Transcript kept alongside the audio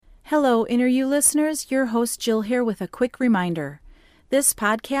Hello, Inner You listeners. Your host Jill here with a quick reminder. This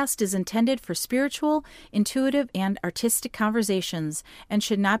podcast is intended for spiritual, intuitive, and artistic conversations and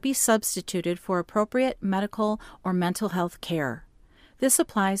should not be substituted for appropriate medical or mental health care. This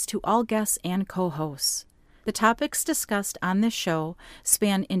applies to all guests and co-hosts. The topics discussed on this show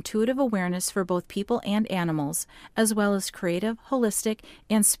span intuitive awareness for both people and animals, as well as creative, holistic,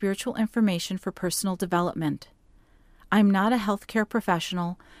 and spiritual information for personal development. I'm not a healthcare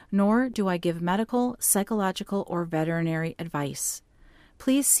professional, nor do I give medical, psychological, or veterinary advice.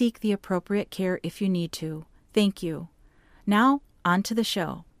 Please seek the appropriate care if you need to. Thank you. Now, on to the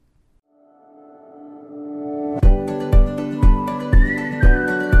show.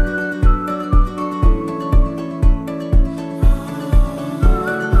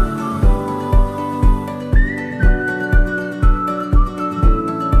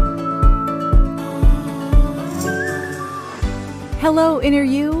 Hello, Inner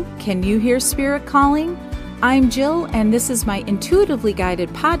You. Can you hear Spirit calling? I'm Jill, and this is my intuitively guided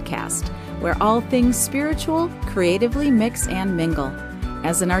podcast, where all things spiritual creatively mix and mingle.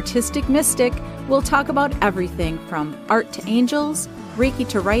 As an artistic mystic, we'll talk about everything from art to angels, Reiki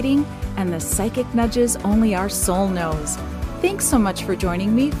to writing, and the psychic nudges only our soul knows. Thanks so much for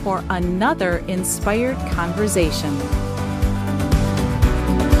joining me for another inspired conversation.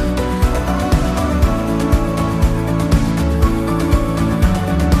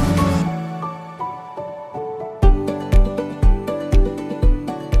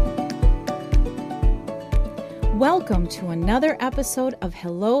 Welcome to another episode of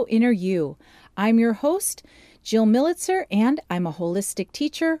Hello Inner You. I'm your host, Jill Militzer, and I'm a holistic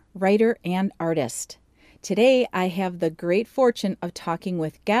teacher, writer, and artist. Today, I have the great fortune of talking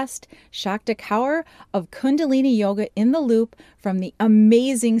with guest Shakta Kaur of Kundalini Yoga in the Loop from the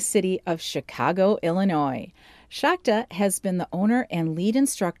amazing city of Chicago, Illinois. Shakta has been the owner and lead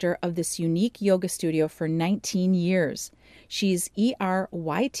instructor of this unique yoga studio for 19 years. She's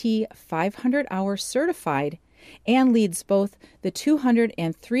ERYT 500-hour certified and leads both the 200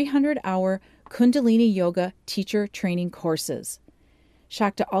 and 300-hour Kundalini Yoga teacher training courses.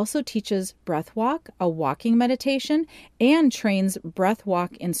 Shakta also teaches breathwalk, a walking meditation, and trains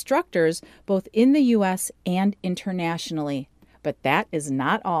breathwalk instructors both in the U.S. and internationally. But that is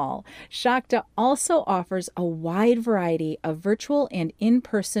not all. Shakta also offers a wide variety of virtual and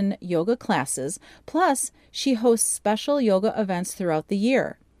in-person yoga classes, plus she hosts special yoga events throughout the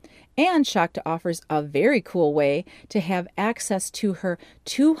year. And Shakta offers a very cool way to have access to her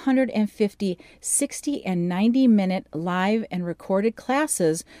 250 60 and 90-minute live and recorded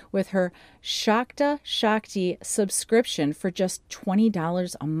classes with her Shakta Shakti subscription for just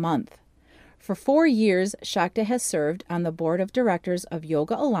 $20 a month. For 4 years, Shakta has served on the board of directors of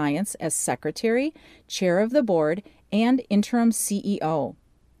Yoga Alliance as secretary, chair of the board, and interim CEO.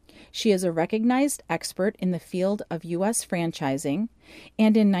 She is a recognized expert in the field of U.S. franchising,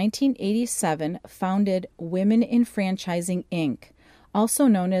 and in 1987 founded Women in Franchising, Inc., also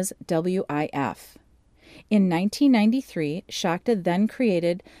known as WIF. In 1993, Shakta then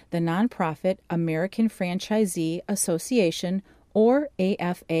created the nonprofit American Franchisee Association, or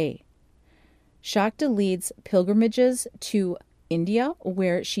AFA. Shakta leads pilgrimages to India,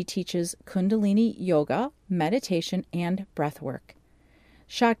 where she teaches Kundalini Yoga, meditation, and breathwork.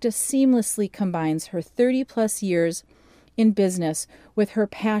 Shakta seamlessly combines her 30-plus years in business with her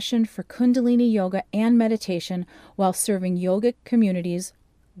passion for Kundalini Yoga and meditation while serving yoga communities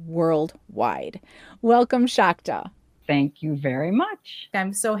worldwide. Welcome, Shakta. Thank you very much.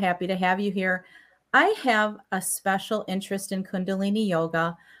 I'm so happy to have you here. I have a special interest in Kundalini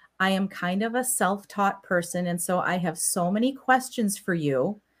Yoga. I am kind of a self-taught person, and so I have so many questions for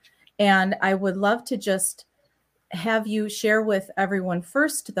you. And I would love to just have you share with everyone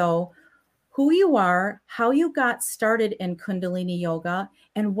first, though, who you are, how you got started in Kundalini Yoga,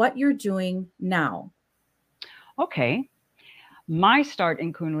 and what you're doing now. Okay. My start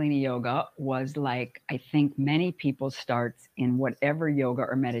in Kundalini Yoga was like, I think many people starts in whatever yoga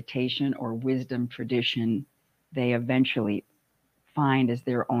or meditation or wisdom tradition they eventually find as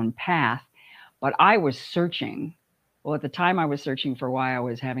their own path. But I was searching. Well, at the time I was searching for why I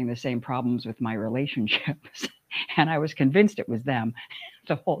was having the same problems with my relationships. And I was convinced it was them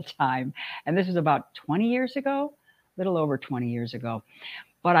the whole time. And this was about 20 years ago, a little over 20 years ago.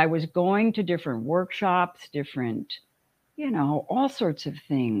 But I was going to different workshops, different, all sorts of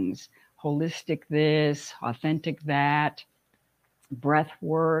things. Holistic this, authentic that, breath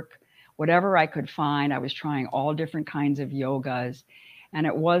work, whatever I could find. I was trying all different kinds of yogas. And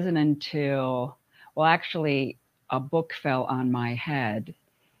it wasn't until, actually, a book fell on my head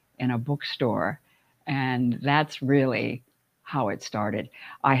in a bookstore. And that's really how it started.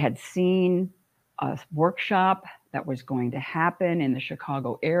 I had seen a workshop that was going to happen in the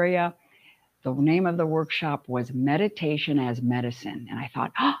Chicago area. The name of the workshop was Meditation as Medicine. And I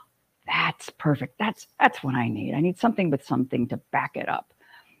thought, oh, that's perfect. That's what I need. I need something with something to back it up.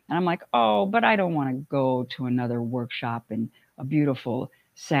 And I'm like, oh, but I don't want to go to another workshop in a beautiful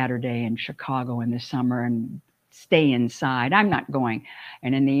Saturday in Chicago in the summer and stay inside. I'm not going.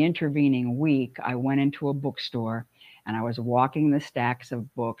 And in the intervening week, I went into a bookstore and I was walking the stacks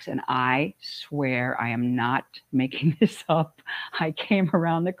of books. And I swear I am not making this up. I came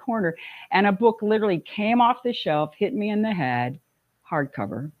around the corner and a book literally came off the shelf, hit me in the head,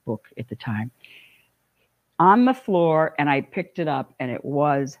 hardcover book at the time, on the floor, and I picked it up, and it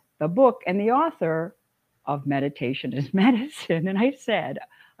was the book and the author of Meditation as Medicine. And I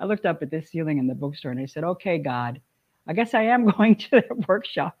looked up at the ceiling in the bookstore and I said, okay, God, I guess I am going to that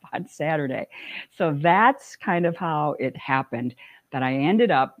workshop on Saturday. So that's kind of how it happened, that I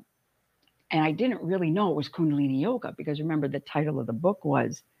ended up, and I didn't really know it was Kundalini Yoga, because remember, the title of the book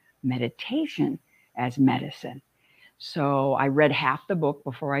was Meditation as Medicine. So I read half the book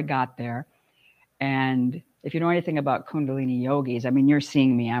before I got there. And if you know anything about Kundalini yogis, I mean, you're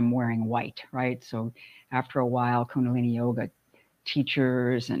seeing me, I'm wearing white, right? So after a while, Kundalini yoga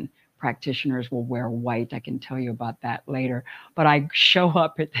teachers and practitioners will wear white. I can tell you about that later. But I show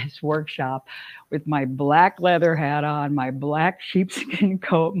up at this workshop with my black leather hat on, my black sheepskin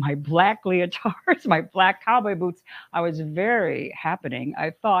coat, my black leotards, my black cowboy boots. I was very happening,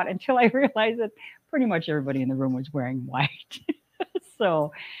 I thought, until I realized that pretty much everybody in the room was wearing white.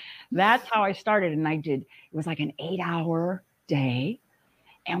 So that's how I started. And it was like an 8-hour day.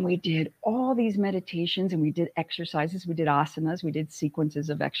 And we did all these meditations and we did exercises. We did asanas. We did sequences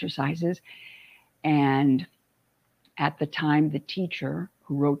of exercises. And at the time, the teacher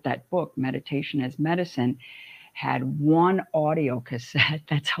who wrote that book, Meditation as Medicine, had one audio cassette.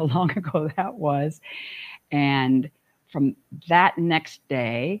 That's how long ago that was. And from that next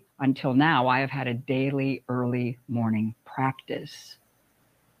day until now, I have had a daily early morning practice.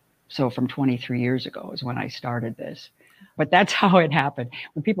 So from 23 years ago is when I started this. But that's how it happened.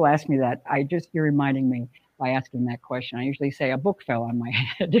 When people ask me that, you're reminding me by asking that question. I usually say a book fell on my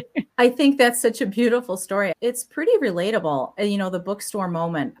head. I think that's such a beautiful story. It's pretty relatable, the bookstore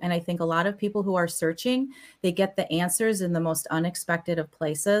moment. And I think a lot of people who are searching, they get the answers in the most unexpected of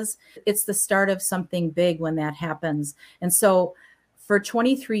places. It's the start of something big when that happens. And so for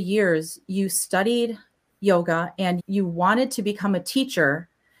 23 years, you studied yoga and you wanted to become a teacher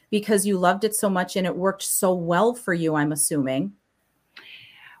because you loved it so much and it worked so well for you, I'm assuming.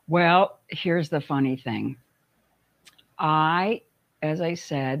 Well, here's the funny thing. As I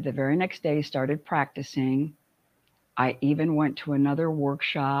said, the very next day started practicing. I even went to another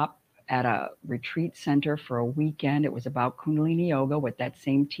workshop at a retreat center for a weekend. It was about Kundalini Yoga with that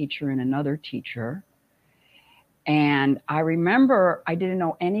same teacher and another teacher. And I remember I didn't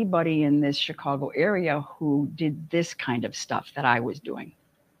know anybody in this Chicago area who did this kind of stuff that I was doing.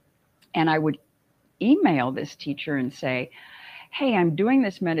 And I would email this teacher and say, hey, I'm doing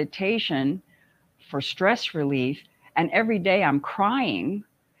this meditation for stress relief, and every day I'm crying.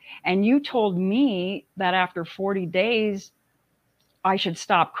 And you told me that after 40 days, I should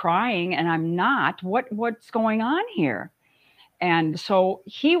stop crying, and I'm not. What's going on here? And so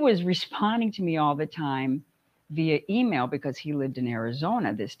he was responding to me all the time via email because he lived in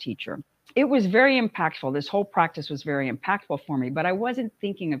Arizona, this teacher. It was very impactful. This whole practice was very impactful for me, but I wasn't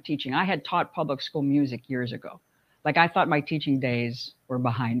thinking of teaching. I had taught public school music years ago. Like, I thought my teaching days were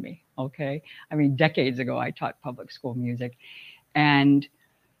behind me. Okay. I mean, decades ago, I taught public school music. And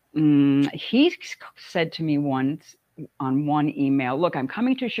he said to me once on one email, look, I'm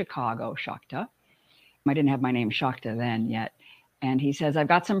coming to Chicago, Shakta. I didn't have my name Shakta then yet. And he says, I've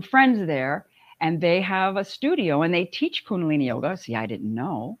got some friends there and they have a studio and they teach Kundalini Yoga. See, I didn't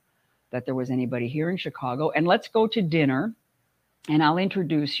know that there was anybody here in Chicago, and let's go to dinner and I'll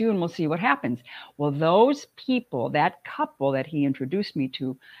introduce you and we'll see what happens. Well, those people, that couple that he introduced me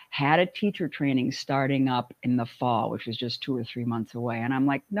to, had a teacher training starting up in the fall, which was just 2 or 3 months away. And I'm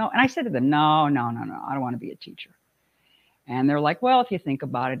like, no. And I said to them, no, I don't want to be a teacher. And they're like, well, if you think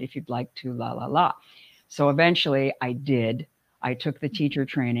about it, if you'd like to, la, la, la. So eventually I did. I took the teacher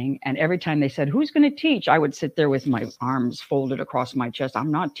training, and every time they said, who's going to teach? I would sit there with my arms folded across my chest.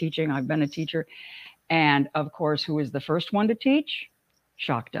 I'm not teaching. I've been a teacher. And of course, who was the first one to teach?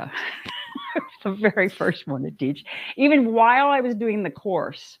 Shakta. The very first one to teach. Even while I was doing the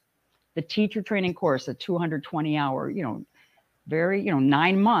course, the teacher training course, a 220-hour,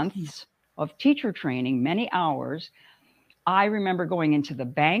 9 months of teacher training, many hours, I remember going into the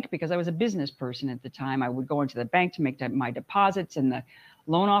bank because I was a business person at the time. I would go into the bank to make my deposits, and the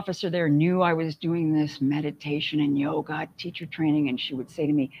loan officer there knew I was doing this meditation and yoga teacher training. And she would say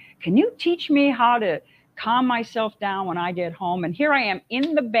to me, "Can you teach me how to calm myself down when I get home?" And here I am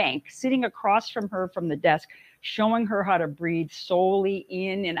in the bank, sitting across from her from the desk, showing her how to breathe solely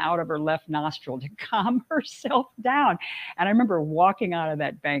in and out of her left nostril to calm herself down. And I remember walking out of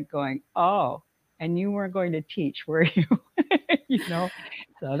that bank going, "Oh, and you weren't going to teach, were you?" You know,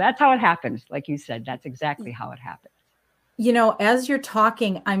 so that's how it happens. Like you said, that's exactly how it happens. You know, as you're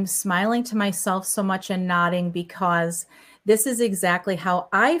talking, I'm smiling to myself so much and nodding because this is exactly how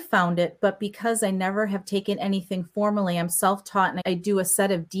I found it. But because I never have taken anything formally, I'm self-taught and I do a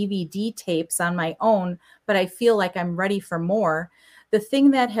set of DVD tapes on my own, but I feel like I'm ready for more. The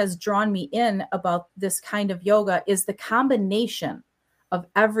thing that has drawn me in about this kind of yoga is the combination of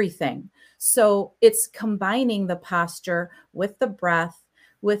everything. So it's combining the posture with the breath,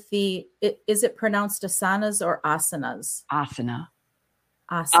 with is it pronounced asanas or asanas? Asana.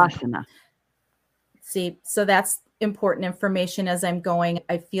 Asana. Asana. See, so that's important information as I'm going.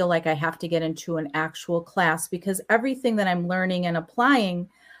 I feel like I have to get into an actual class because everything that I'm learning and applying,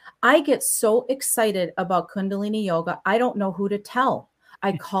 I get so excited about Kundalini yoga. I don't know who to tell.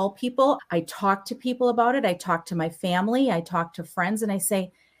 I call people, I talk to people about it. I talk to my family, I talk to friends, and I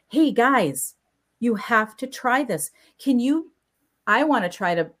say, "Hey guys, you have to try this. I want to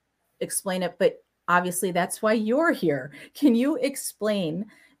try to explain it, but obviously that's why you're here. Can you explain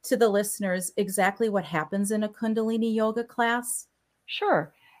to the listeners exactly what happens in a Kundalini yoga class?"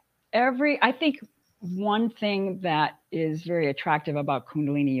 Sure. I think one thing that is very attractive about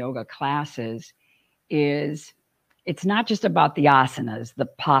Kundalini yoga classes is it's not just about the asanas, the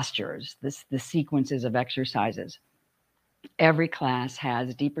postures, the sequences of exercises. Every class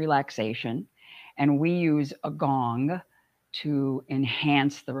has deep relaxation, and we use a gong to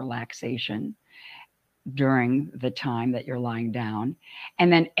enhance the relaxation during the time that you're lying down.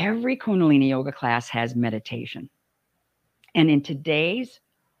 And then every Kundalini yoga class has meditation. And in today's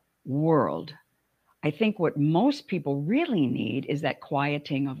world, I think what most people really need is that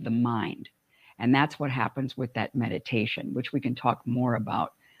quieting of the mind. And that's what happens with that meditation, which we can talk more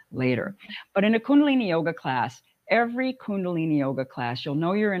about later. But in a Kundalini yoga class, every Kundalini yoga class, you'll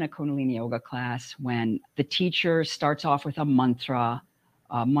know you're in a Kundalini yoga class when the teacher starts off with a mantra,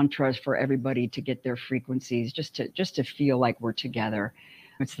 mantras for everybody to get their frequencies, just to feel like we're together.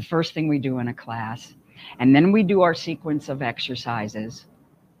 It's the first thing we do in a class. And then we do our sequence of exercises.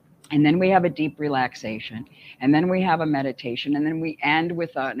 And then we have a deep relaxation. And then we have a meditation. And then we end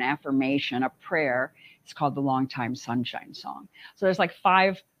with an affirmation, a prayer. It's called the Long Time Sunshine Song. So there's like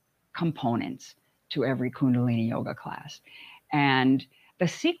 5 components to every Kundalini yoga class. And the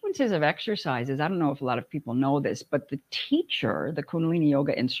sequences of exercises, I don't know if a lot of people know this, but the teacher, the Kundalini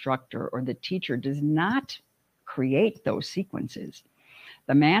yoga instructor or the teacher does not create those sequences.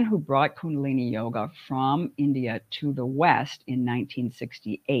 The man who brought Kundalini yoga from India to the West in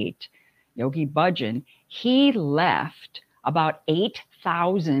 1968, Yogi Bhajan, he left about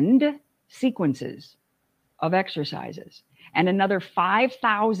 8,000 sequences of exercises and another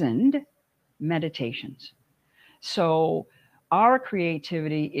 5,000 meditations. So our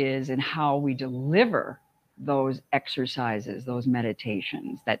creativity is in how we deliver those exercises, those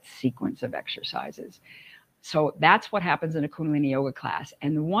meditations, that sequence of exercises. So that's what happens in a Kundalini yoga class.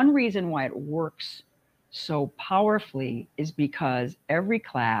 And the one reason why it works so powerfully is because every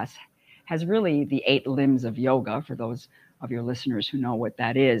class has really the 8 limbs of yoga, for those of your listeners who know what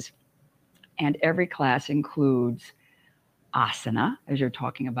that is. And every class includes asana, as you're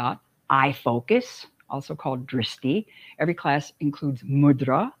talking about, eye focus, also called drishti. Every class includes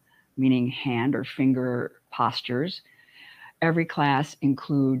mudra, meaning hand or finger postures. Every class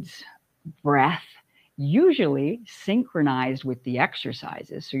includes breath, usually synchronized with the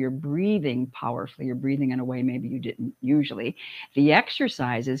exercises. So you're breathing powerfully. You're breathing in a way maybe you didn't usually. The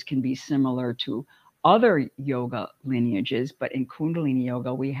exercises can be similar to other yoga lineages, but in Kundalini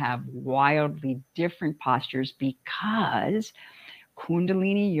yoga, we have wildly different postures because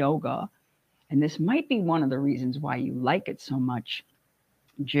Kundalini yoga, and this might be one of the reasons why you like it so much,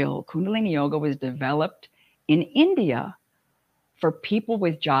 Jill, Kundalini yoga was developed in India for people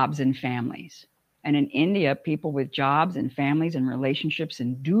with jobs and families. And in India, people with jobs and families and relationships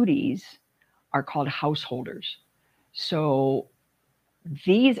and duties are called householders. So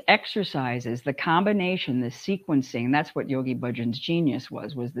these exercises, the combination, the sequencing, that's what Yogi Bhajan's genius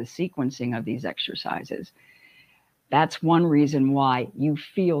was the sequencing of these exercises. That's one reason why you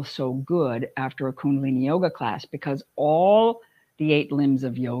feel so good after a Kundalini yoga class, because all the 8 limbs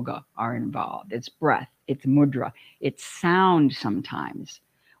of yoga are involved. It's breath, it's mudra, it's sound sometimes.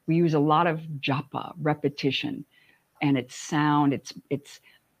 We use a lot of japa, repetition, and it's sound. It's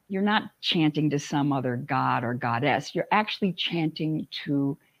you're not chanting to some other god or goddess. You're actually chanting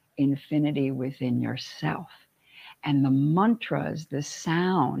to infinity within yourself. And the mantras, the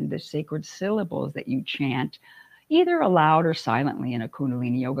sound, the sacred syllables that you chant, either aloud or silently in a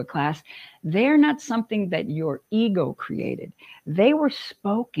Kundalini yoga class, they're not something that your ego created. They were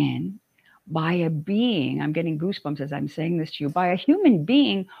spoken by a being. I'm getting goosebumps as I'm saying this to you, by a human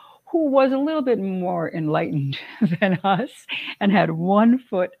being who was a little bit more enlightened than us and had one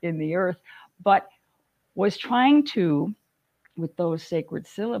foot in the earth, but was trying to, with those sacred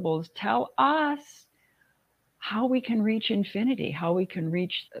syllables, tell us how we can reach infinity, how we can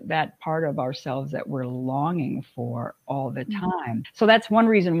reach that part of ourselves that we're longing for all the time. So that's one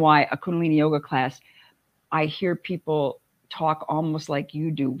reason why a Kundalini yoga class, I hear people talk almost like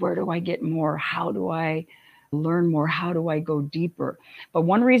you do. Where do I get more? How do I learn more? How do I go deeper? But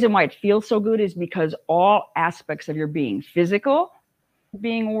one reason why it feels so good is because all aspects of your being, physical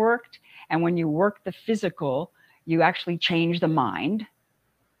being worked, and when you work the physical, you actually change the mind,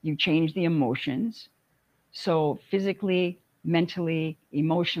 you change the emotions. So physically, mentally,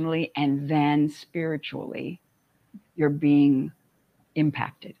 emotionally, and then spiritually, you're being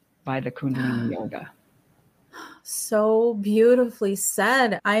impacted by the Kundalini yoga. So beautifully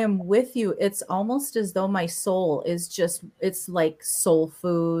said. I am with you. It's almost as though my soul is just, it's like soul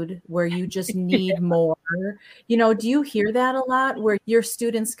food where you just need more. You know, do you hear that a lot where your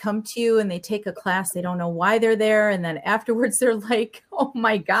students come to you and they take a class, they don't know why they're there. And then afterwards they're like, oh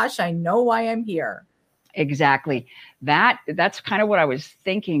my gosh, I know why I'm here. Exactly. That's kind of what I was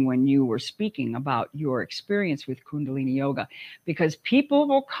thinking when you were speaking about your experience with Kundalini yoga, because people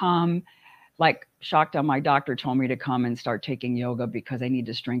will come, like Shakta, my doctor told me to come and start taking yoga because I need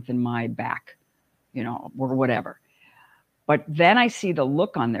to strengthen my back, you know, or whatever. But then I see the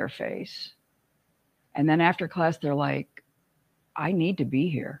look on their face. And then after class, they're like, I need to be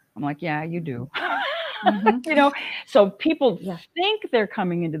here. I'm like, yeah, you do. You know, so people think they're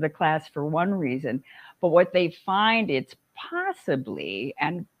coming into the class for one reason, but what they find, it's possibly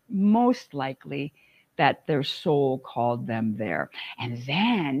and most likely that their soul called them there. And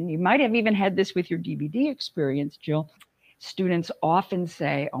then you might have even had this with your DVD experience, Jill. Students often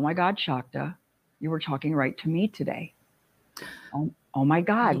say, oh my God, Shakta, you were talking right to me today. Oh my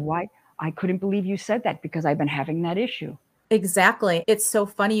God, why? I couldn't believe you said that because I've been having that issue. Exactly. It's so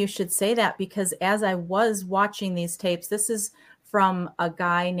funny you should say that because as I was watching these tapes, this is from a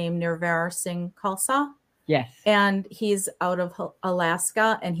guy named Nirvara Singh Khalsa. Yes. And he's out of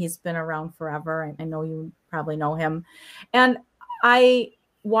Alaska and he's been around forever. I know you probably know him. And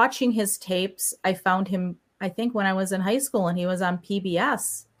watching his tapes, I found him, I think when I was in high school and he was on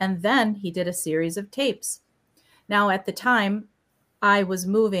PBS. And then he did a series of tapes. Now at the time, I was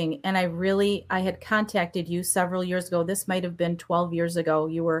moving and I had contacted you several years ago. This might have been 12 years ago.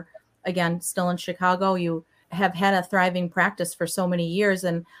 You were, again, still in Chicago. You have had a thriving practice for so many years.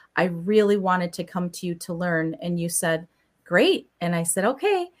 And I really wanted to come to you to learn. And you said, great. And I said,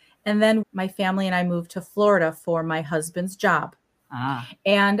 okay. And then my family and I moved to Florida for my husband's job.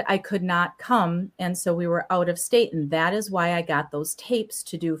 And I could not come. And so we were out of state. And that is why I got those tapes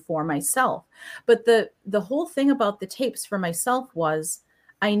to do for myself. But the whole thing about the tapes for myself was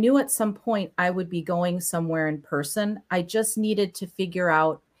I knew at some point I would be going somewhere in person. I just needed to figure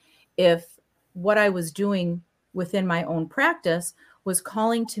out if what I was doing within my own practice was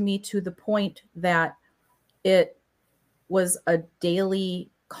calling to me to the point that it was a daily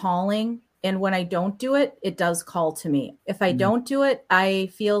calling. And when I don't do it, it does call to me. If I don't do it,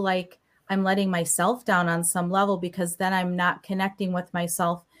 I feel like I'm letting myself down on some level because then I'm not connecting with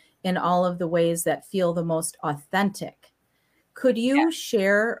myself in all of the ways that feel the most authentic. Could you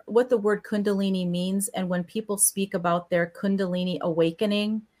share what the word Kundalini means? And when people speak about their Kundalini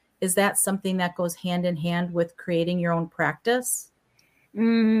awakening, is that something that goes hand in hand with creating your own practice?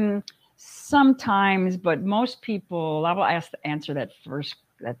 Sometimes, but most people, I will answer that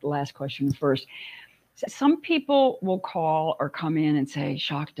last question first. Some people will call or come in and say,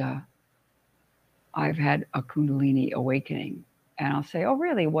 Shakta, I've had a Kundalini awakening. And I'll say, oh,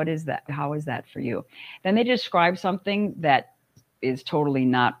 really? What is that? How is that for you? Then they describe something that is totally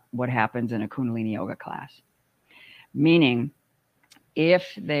not what happens in a Kundalini yoga class. Meaning,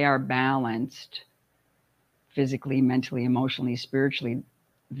 if they are balanced physically, mentally, emotionally, spiritually,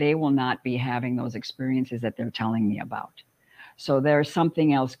 they will not be having those experiences that they're telling me about. So there's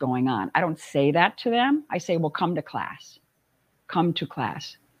something else going on. I don't say that to them. I say, well, come to class. Come to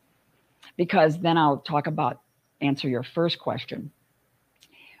class. Because then I'll talk about answer your first question.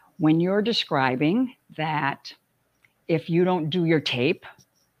 When you're describing that if you don't do your tape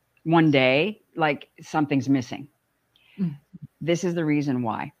one day, like something's missing. This is the reason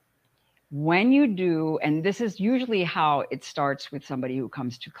why. When you do, and this is usually how it starts with somebody who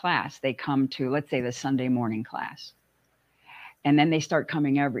comes to class. They come to, let's say, the Sunday morning class, and then they start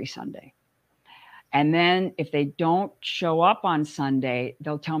coming every Sunday. And then if they don't show up on Sunday,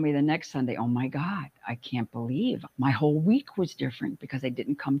 they'll tell me the next Sunday, oh my God, I can't believe my whole week was different because I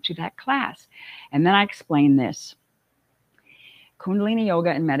didn't come to that class. And then I explain this. Kundalini yoga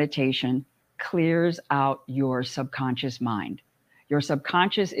and meditation clears out your subconscious mind. Your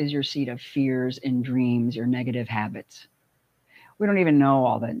subconscious is your seat of fears and dreams, your negative habits. We don't even know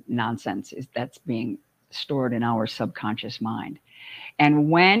all the nonsense that's being stored in our subconscious mind. And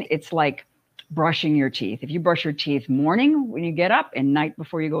when it's like brushing your teeth, if you brush your teeth morning when you get up and night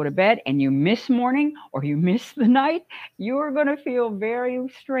before you go to bed, and you miss morning or you miss the night, you are going to feel very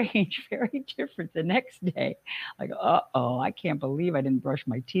strange, very different the next day. Like, uh-oh, I can't believe I didn't brush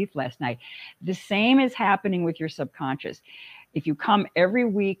my teeth last night. The same is happening with your subconscious. If you come every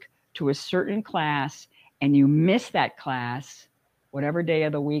week to a certain class and you miss that class, whatever day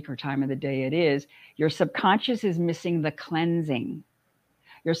of the week or time of the day it is, your subconscious is missing the cleansing.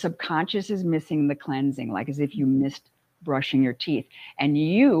 Your subconscious is missing the cleansing, like as if you missed brushing your teeth. And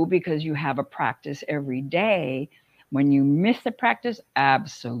you, because you have a practice every day, when you miss the practice,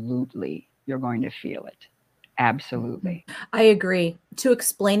 absolutely, you're going to feel it. Absolutely. I agree. To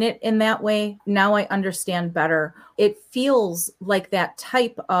explain it in that way, now I understand better. It feels like that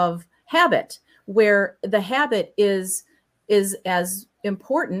type of habit where the habit is as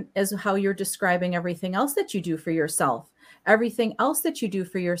important as how you're describing everything else that you do for yourself. Everything else that you do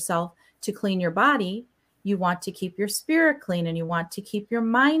for yourself to clean your body, you want to keep your spirit clean and you want to keep your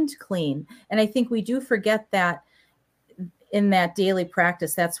mind clean. And I think we do forget that in that daily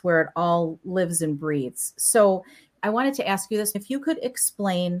practice, that's where it all lives and breathes. So I wanted to ask you this, if you could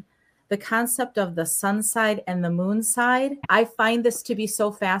explain the concept of the sun side and the moon side. I find this to be so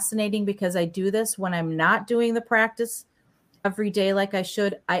fascinating because I do this when I'm not doing the practice every day like I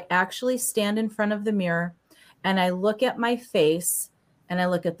should. I actually stand in front of the mirror and I look at my face and I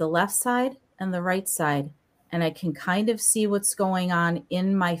look at the left side and the right side, and I can kind of see what's going on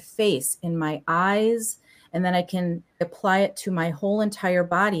in my face, in my eyes, and then I can apply it to my whole entire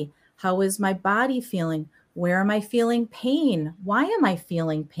body. How is my body feeling? Where am I feeling pain? Why am I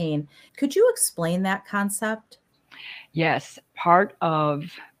feeling pain? Could you explain that concept? Yes. Part of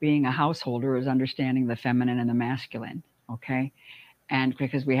being a householder is understanding the feminine and the masculine. Okay. And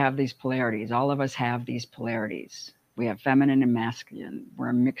because we have these polarities, all of us have these polarities. We have feminine and masculine. We're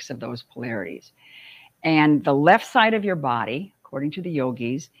a mix of those polarities. And the left side of your body, according to the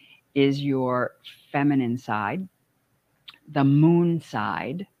yogis, is your feminine side. The moon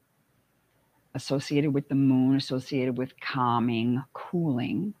side, associated with the moon, associated with calming,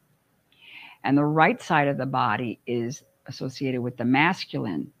 cooling. And the right side of the body is associated with the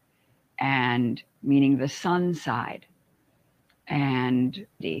masculine, and meaning the sun side, and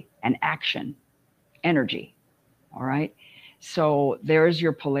action, energy. All right. So there's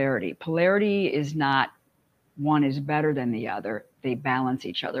your polarity. Polarity is not one is better than the other. They balance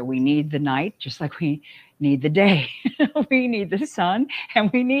each other. We need the night just like we need the day. We need the sun and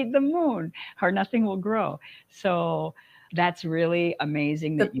we need the moon, or nothing will grow. So that's really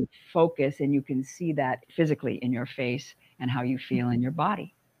amazing that you focus and you can see that physically in your face and how you feel in your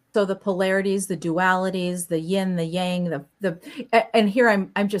body. So the polarities, the dualities, the yin, the yang, and here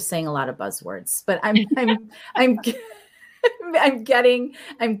I'm just saying a lot of buzzwords, but I'm I'm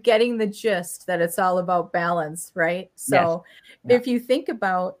getting the gist that it's all about balance, right? So yes. If you think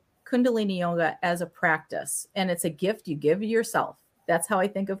about Kundalini yoga as a practice, and it's a gift you give yourself, that's how I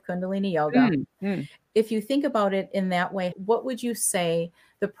think of Kundalini yoga. Mm-hmm. If you think about it in that way, what would you say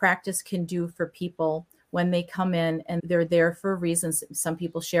the practice can do for people when they come in and they're there for reasons? Some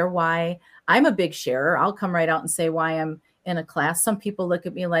people share why. I'm a big sharer. I'll come right out and say why I'm in a class. Some people look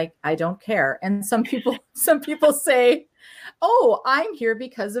at me like I don't care. And some people say, oh, I'm here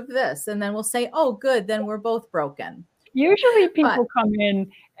because of this. And then we'll say, oh, good. Then we're both broken. Usually people come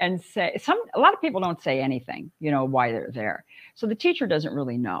in and say, a lot of people don't say anything, why they're there. So the teacher doesn't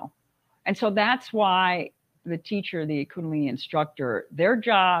really know. And so that's why the teacher, the Kundalini instructor, their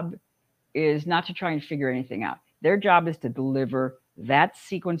job is not to try and figure anything out. Their job is to deliver that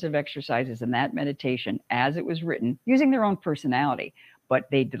sequence of exercises and that meditation as it was written, using their own personality, but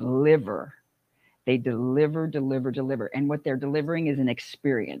they deliver. They deliver. And what they're delivering is an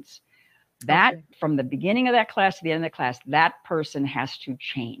experience. That from the beginning of that class to the end of the class, that person has to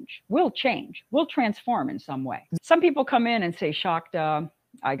change. Will transform in some way. Some people come in and say, Shakta,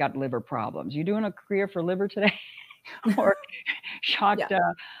 I got liver problems. You doing a Kriya for liver today? Or Shakta,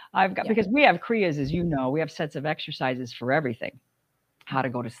 I've got, because we have Kriyas, as you know, we have sets of exercises for everything. How to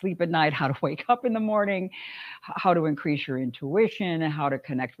go to sleep at night, how to wake up in the morning, how to increase your intuition, how to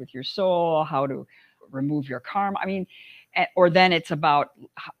connect with your soul, how to remove your karma. I mean, or then it's about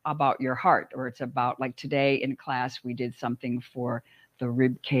your heart, or it's about, like today in class, we did something for the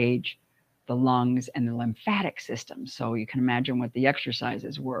rib cage, the lungs, and the lymphatic system. So you can imagine what the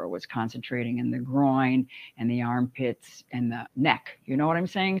exercises were. It was concentrating in the groin and the armpits and the neck. You know what I'm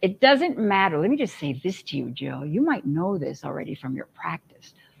saying? It doesn't matter. Let me just say this to you, Jill. You might know this already from your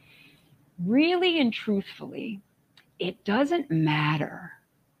practice. Really and truthfully, it doesn't matter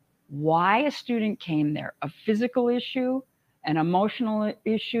why a student came there, a physical issue, an emotional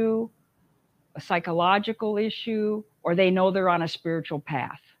issue, a psychological issue, or they know they're on a spiritual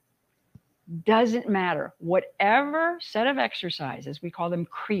path. Doesn't matter. Whatever set of exercises, we call them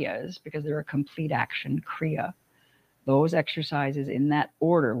kriyas because they're a complete action, kriya. Those exercises in that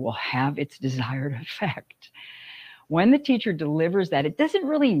order will have its desired effect. When the teacher delivers that, it doesn't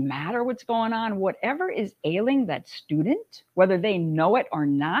really matter what's going on. Whatever is ailing that student, whether they know it or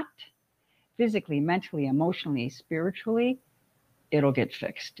not, physically, mentally, emotionally, spiritually, it'll get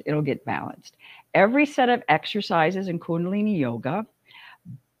fixed. It'll get balanced. Every set of exercises in Kundalini Yoga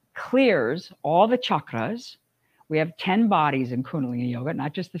clears all the chakras. We have 10 bodies in Kundalini Yoga,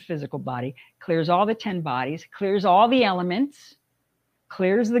 not just the physical body. Clears all the 10 bodies, clears all the elements,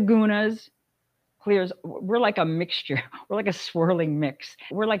 clears the gunas, we're like a mixture. We're like a swirling mix.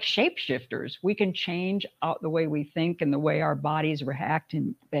 We're like shapeshifters. We can change out the way we think and the way our bodies react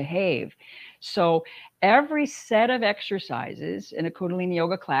and behave. So every set of exercises in a Kundalini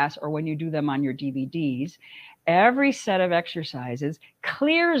Yoga class, or when you do them on your DVDs, every set of exercises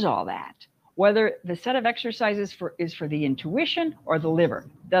clears all that. Whether the set of exercises is for the intuition or the liver,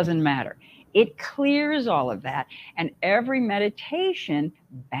 doesn't matter. It clears all of that. And every meditation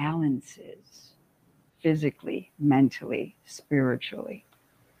balances physically, mentally, spiritually.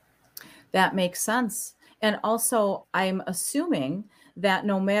 That makes sense. And also, I'm assuming that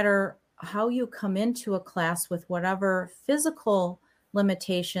no matter how you come into a class with whatever physical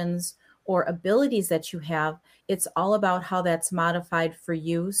limitations or abilities that you have, it's all about how that's modified for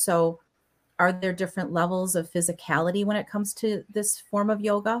you. So are there different levels of physicality when it comes to this form of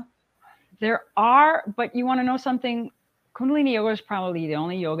yoga? There are, but you want to know something? Kundalini Yoga is probably the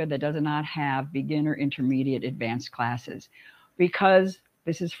only yoga that does not have beginner, intermediate, advanced classes, because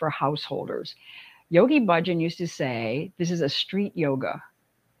this is for householders. Yogi Bhajan used to say, this is a street yoga.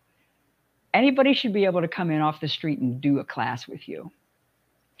 Anybody should be able to come in off the street and do a class with you.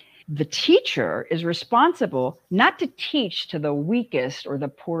 The teacher is responsible not to teach to the weakest or the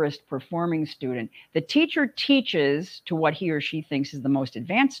poorest performing student. The teacher teaches to what he or she thinks is the most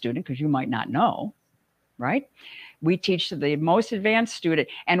advanced student, because you might not know, right? We teach to the most advanced student,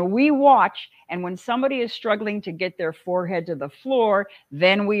 and we watch. And when somebody is struggling to get their forehead to the floor,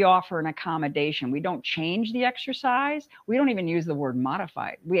 then we offer an accommodation. We don't change the exercise. We don't even use the word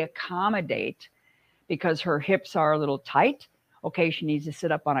modified. We accommodate because her hips are a little tight. Okay, she needs to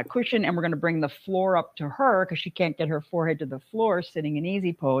sit up on a cushion, and we're going to bring the floor up to her because she can't get her forehead to the floor sitting in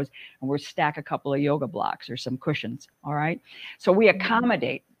easy pose. And we'll stack a couple of yoga blocks or some cushions. All right. So we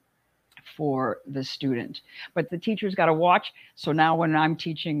accommodate for the student, but the teacher's got to watch. So now when I'm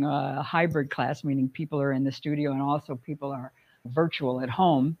teaching a hybrid class, meaning people are in the studio and also people are virtual at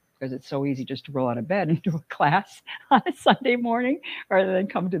home, because it's so easy just to roll out of bed and do a class on a Sunday morning rather than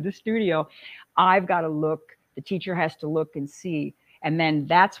come to the studio, I've got to look, the teacher has to look and see. And then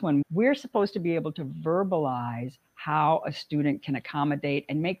that's when we're supposed to be able to verbalize how a student can accommodate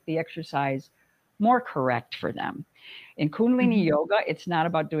and make the exercise more correct for them. In Kundalini Yoga, it's not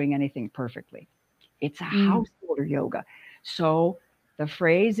about doing anything perfectly. It's a householder yoga. So the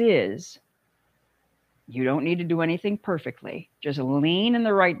phrase is, you don't need to do anything perfectly. Just lean in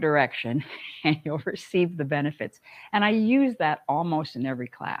the right direction and you'll receive the benefits. And I use that almost in every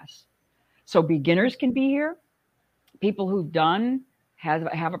class. So beginners can be here. People who've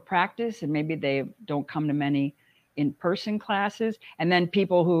have a practice and maybe they don't come to many in-person classes. And then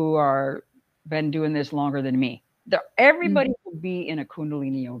people who are been doing this longer than me. Everybody will be in a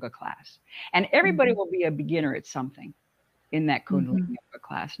Kundalini Yoga class, and everybody will be a beginner at something in that Kundalini Yoga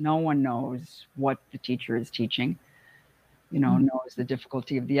class. No one knows what the teacher is teaching, knows the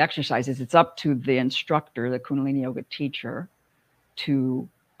difficulty of the exercises. It's up to the instructor, the Kundalini Yoga teacher, to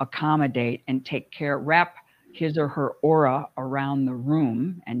accommodate and take care, wrap his or her aura around the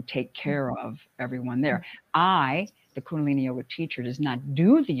room and take care of everyone there. I, the Kundalini yoga teacher, does not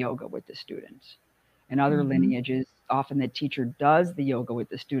do the yoga with the students. In other lineages, often the teacher does the yoga with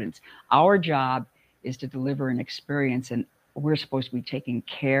the students. Our job is to deliver an experience, and we're supposed to be taking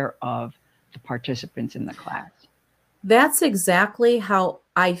care of the participants in the class. That's exactly how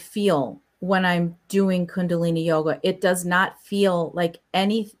I feel when I'm doing Kundalini yoga. It does not feel like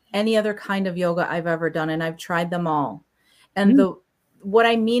any other kind of yoga I've ever done, and I've tried them all. And what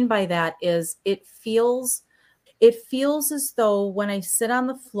I mean by that is it feels as though when I sit on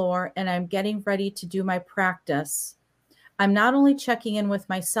the floor and I'm getting ready to do my practice, I'm not only checking in with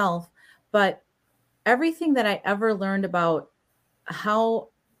myself, but everything that I ever learned about how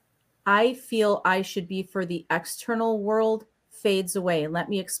I feel I should be for the external world fades away. And let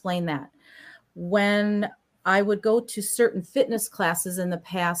me explain that. When I would go to certain fitness classes in the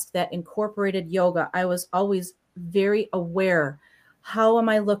past that incorporated yoga, I was always very aware. How am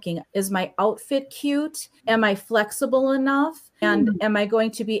I looking? Is my outfit cute? Am I flexible enough? And am I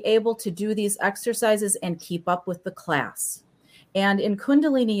going to be able to do these exercises and keep up with the class? And in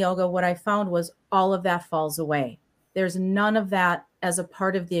Kundalini yoga, what I found was all of that falls away. There's none of that as a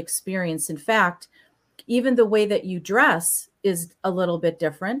part of the experience. In fact, even the way that you dress is a little bit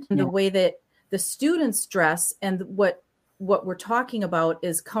different. The way that the students dress and what we're talking about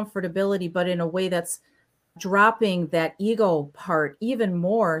is comfortability, but in a way that's dropping that ego part even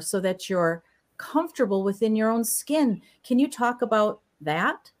more so that you're comfortable within your own skin. Can you talk about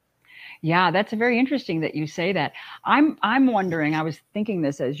that? Yeah, that's very interesting that you say that. I'm wondering, I was thinking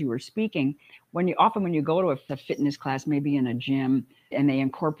this as you were speaking, when you go to a fitness class, maybe in a gym, and they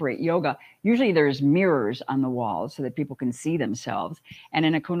incorporate yoga, usually there's mirrors on the walls so that people can see themselves. And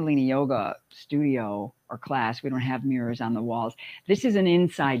in a Kundalini yoga studio or class, we don't have mirrors on the walls. This is an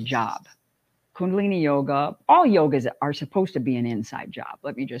inside job. Kundalini yoga, all yogas are supposed to be an inside job.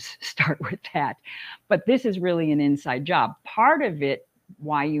 Let me just start with that. But this is really an inside job. Part of it,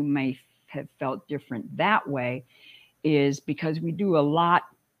 why you may have felt different that way, is because we do a lot.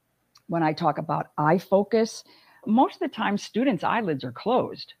 When I talk about eye focus, most of the time students' eyelids are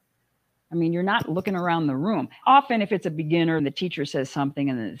closed. I mean, you're not looking around the room. Often if it's a beginner and the teacher says something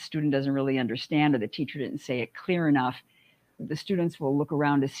and the student doesn't really understand, or the teacher didn't say it clear enough, the students will look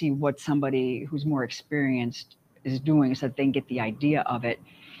around to see what somebody who's more experienced is doing so that they can get the idea of it.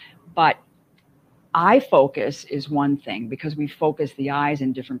 But eye focus is one thing, because we focus the eyes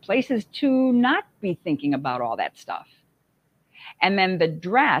in different places to not be thinking about all that stuff. And then the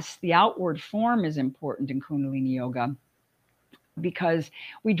dress, the outward form, is important in Kundalini yoga because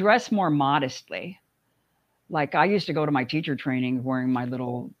we dress more modestly. Like I used to go to my teacher training wearing my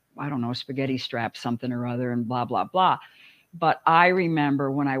little, I don't know, spaghetti strap, something or other, and blah, blah, blah. But I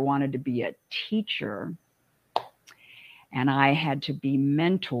remember when I wanted to be a teacher and I had to be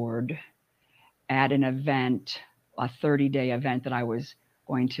mentored at an event, a 30-day event that I was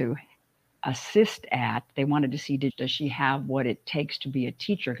going to assist at. They wanted to see, does she have what it takes to be a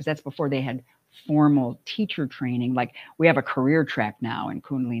teacher? Because that's before they had formal teacher training. Like we have a career track now in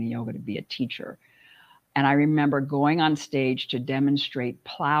Kundalini yoga to be a teacher. And I remember going on stage to demonstrate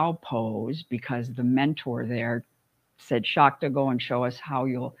plow pose because the mentor there said, Shakta, go and show us how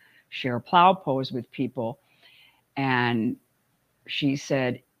you'll share plow pose with people. And she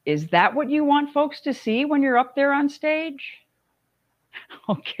said, is that what you want folks to see when you're up there on stage?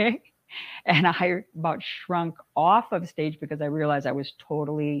 Okay. And I about shrunk off of stage because I realized I was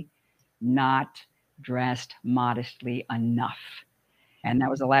totally not dressed modestly enough. And that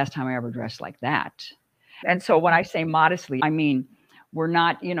was the last time I ever dressed like that. And so when I say modestly, I mean, we're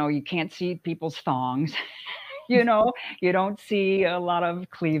not, you can't see people's thongs. You don't see a lot of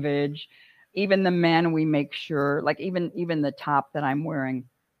cleavage. Even the men, we make sure, like even the top that I'm wearing,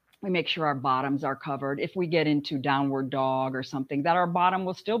 we make sure our bottoms are covered. If we get into downward dog or something, that our bottom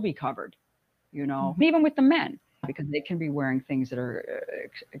will still be covered, even with the men, because they can be wearing things that are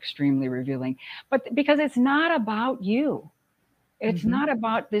extremely revealing. But because it's not about you. It's not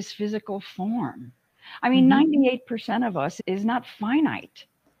about this physical form. I mean, 98% of us is not finite.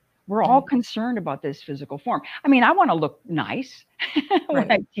 We're all concerned about this physical form. I mean, I want to look nice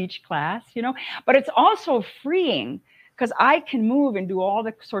when I teach class, but it's also freeing because I can move and do all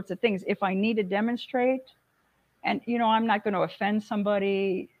the sorts of things if I need to demonstrate. And, I'm not going to offend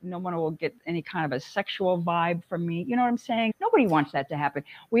somebody. No one will get any kind of a sexual vibe from me. You know what I'm saying? Nobody wants that to happen.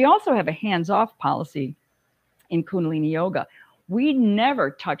 We also have a hands-off policy in Kundalini yoga. We never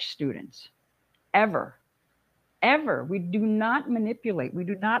touch students, ever. Ever. We do not manipulate. We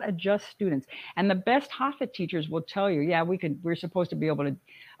do not adjust students. And the best hatha teachers will tell you, yeah, we're supposed to be able to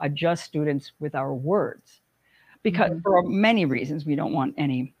adjust students with our words. because for many reasons, we don't want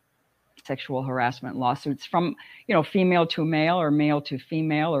any sexual harassment lawsuits from, female to male or male to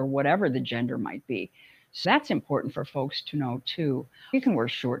female or whatever the gender might be. So that's important for folks to know too. You can wear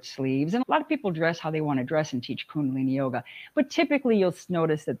short sleeves, and a lot of people dress how they want to dress and teach Kundalini yoga, but typically you'll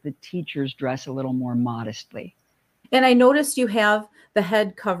notice that the teachers dress a little more modestly. And I noticed you have the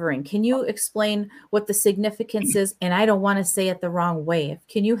head covering. Can you explain what the significance is? And I don't want to say it the wrong way.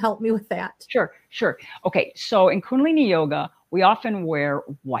 Can you help me with that? Sure. Okay, so in Kundalini yoga, we often wear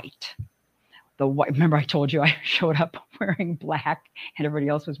white. The white. Remember, I told you I showed up wearing black and everybody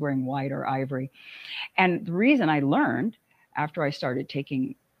else was wearing white or ivory. And the reason I learned after I started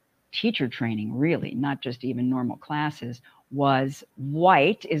taking teacher training, really, not just even normal classes, was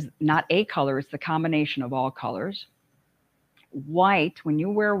white is not a color, it's the combination of all colors. White, when you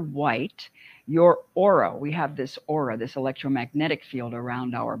wear white, your aura, we have this aura, this electromagnetic field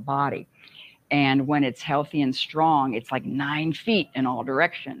around our body. And when it's healthy and strong, it's like 9 feet in all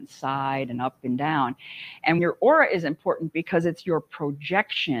directions, side and up and down. And your aura is important because it's your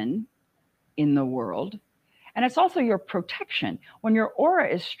projection in the world. And it's also your protection. When your aura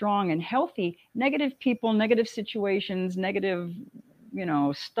is strong and healthy, negative people, negative situations, negative,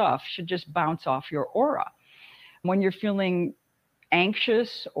 stuff should just bounce off your aura. When you're feeling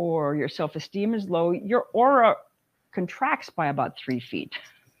anxious or your self-esteem is low, your aura contracts by about 3 feet.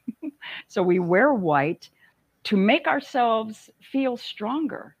 So we wear white to make ourselves feel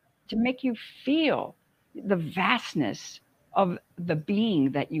stronger, to make you feel the vastness of the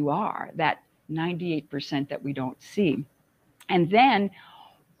being that you are, that 98% that we don't see. And then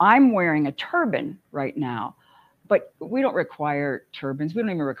I'm wearing a turban right now, but we don't require turbans. We don't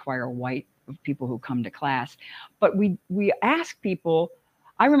even require white of people who come to class. But we ask people.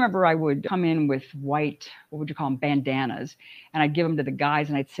 I remember I would come in with white, what would you call them, bandanas, and I'd give them to the guys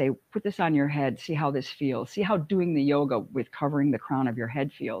and I'd say, put this on your head, see how this feels. See how doing the yoga with covering the crown of your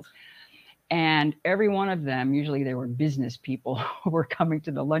head feels. And every one of them, usually they were business people who were coming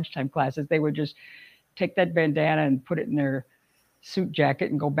to the lunchtime classes, they would just take that bandana and put it in their suit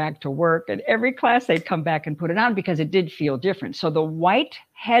jacket and go back to work. And every class they'd come back and put it on because it did feel different. So the white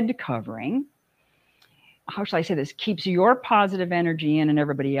head covering, how shall I say this, keeps your positive energy in and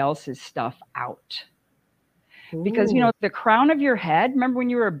everybody else's stuff out. Ooh. Because, the crown of your head, remember when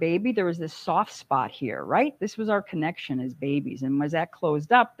you were a baby, there was this soft spot here, right? This was our connection as babies. And as that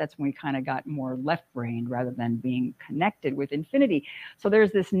closed up, that's when we kind of got more left-brained rather than being connected with infinity. So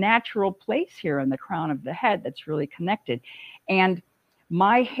there's this natural place here in the crown of the head that's really connected. And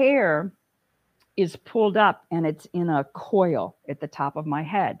my hair is pulled up and it's in a coil at the top of my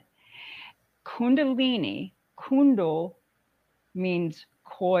head. Kundalini, kundal means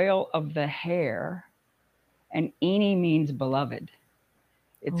coil of the hair, and ini means beloved.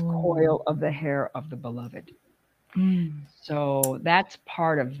 It's coil of the hair of the beloved. So that's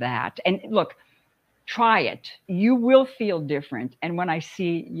part of that. And look, try it. You will feel different. And when I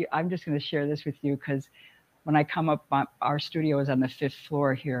see you, I'm just going to share this with you because when I come up, our studio is on the 5th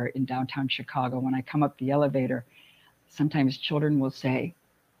floor here in downtown Chicago. When I come up the elevator, sometimes children will say,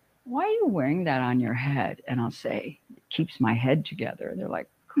 why are you wearing that on your head? And I'll say, it keeps my head together. And they're like,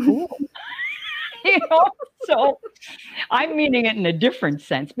 cool. So I'm meaning it in a different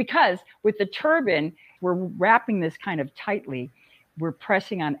sense because with the turban, we're wrapping this kind of tightly. We're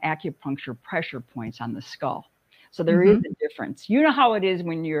pressing on acupuncture pressure points on the skull. So there is a difference. You know how it is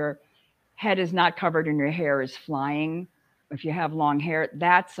when your head is not covered and your hair is flying. If you have long hair,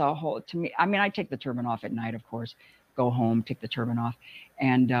 that's a whole, to me, I mean, I take the turban off at night, of course, go home, take the turban off.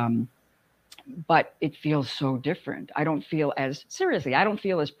 And, but it feels so different. I don't feel as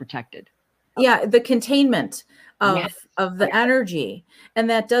protected. Yeah. The containment of the energy. And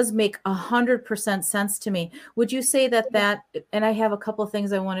that does make 100% sense to me. Would you say that, and I have a couple of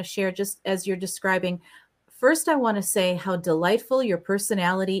things I want to share just as you're describing. First, I want to say how delightful your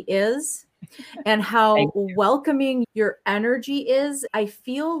personality is and how welcoming your energy is. I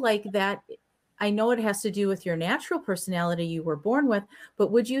feel like that, I know it has to do with your natural personality you were born with,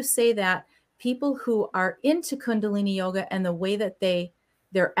 but would you say that people who are into Kundalini yoga and the way that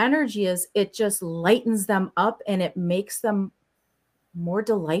their energy is, it just lightens them up and it makes them more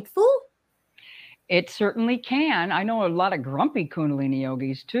delightful? It certainly can. I know a lot of grumpy Kundalini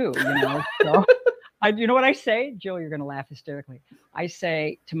yogis too, So you know what I say? Jill, you're going to laugh hysterically. I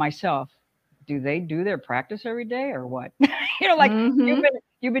say to myself, do they do their practice every day or what?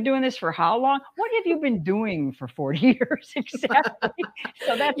 You've been doing this for how long? What have you been doing for 40 years? Exactly.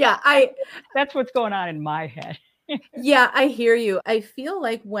 So that's what's going on in my head. Yeah, I hear you. I feel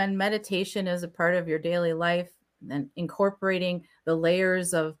like when meditation is a part of your daily life and incorporating the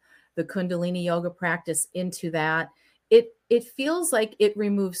layers of the Kundalini yoga practice into that, it feels like it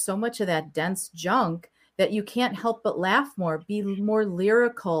removes so much of that dense junk that you can't help but laugh more, be more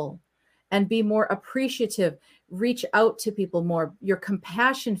lyrical, and be more appreciative, reach out to people more. Your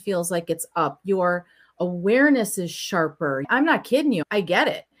compassion feels like it's up. Your awareness is sharper. I'm not kidding you. I get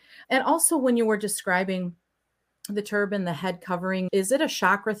it. And also, when you were describing the turban, the head covering, is it a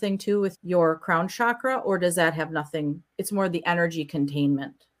chakra thing too with your crown chakra, or does that have nothing? It's more the energy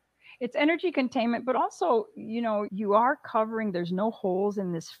containment. It's energy containment, but also, you are covering, there's no holes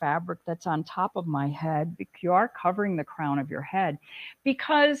in this fabric that's on top of my head. You are covering the crown of your head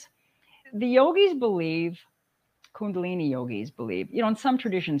because the yogis believe, Kundalini yogis believe, in some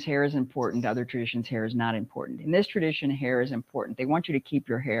traditions, hair is important. Other traditions, hair is not important. In this tradition, hair is important. They want you to keep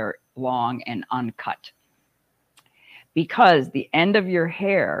your hair long and uncut because the end of your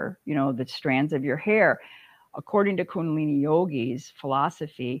hair, the strands of your hair, according to Kundalini yogis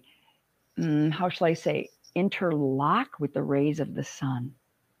philosophy, how shall I say, interlock with the rays of the sun.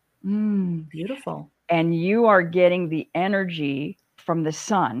 Beautiful. And you are getting the energy from the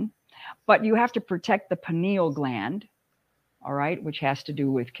sun, but you have to protect the pineal gland, all right, which has to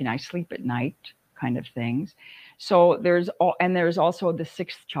do with, can I sleep at night kind of things. So there's also the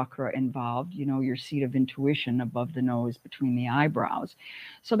sixth chakra involved, your seat of intuition above the nose between the eyebrows.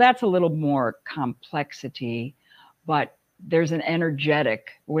 So that's a little more complexity, but there's an energetic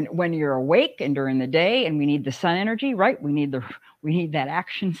when you're awake and during the day, and we need the sun energy, right? We need that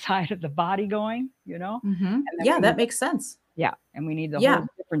action side of the body going, Mm-hmm. Yeah, that makes sense. Yeah. And we need the whole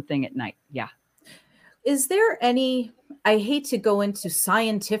different thing at night. Yeah. Is there any, I hate to go into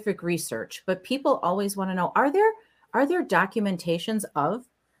scientific research, but people always want to know, are there documentations of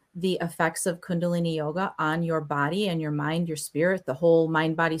the effects of Kundalini yoga on your body and your mind, your spirit, the whole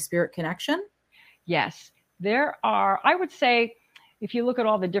mind, body, spirit connection? Yes. There are, I would say, if you look at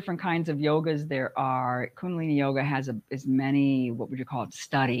all the different kinds of yogas, Kundalini yoga has as many, what would you call it,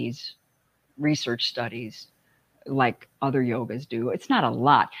 studies, research studies, like other yogas do. It's not a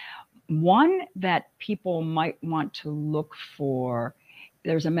lot. One that people might want to look for,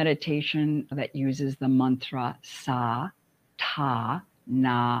 there's a meditation that uses the mantra Sa, Ta,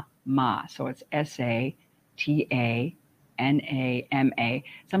 Na, Ma. So it's SATA. NAMA.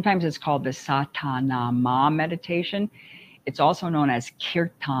 Sometimes it's called the Satanama meditation. It's also known as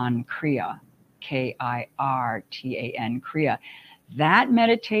Kirtan Kriya, Kirtan Kriya. That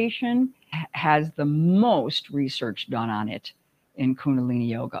meditation has the most research done on it in Kundalini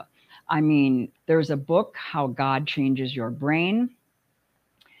yoga. I mean, there's a book, How God Changes Your Brain,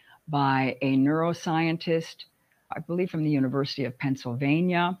 by a neuroscientist, I believe from the University of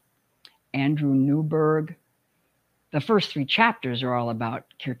Pennsylvania, Andrew Newberg. The first 3 chapters are all about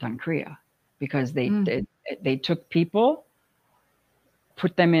Kirtan Kriya because they took people,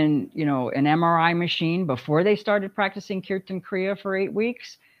 put them in, an MRI machine before they started practicing Kirtan Kriya for 8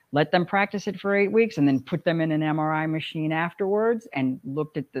 weeks, let them practice it for 8 weeks, and then put them in an MRI machine afterwards and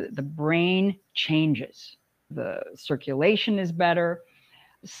looked at the brain changes. The circulation is better.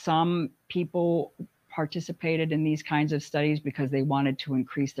 Some people participated in these kinds of studies because they wanted to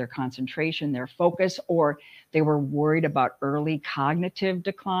increase their concentration, their focus, or they were worried about early cognitive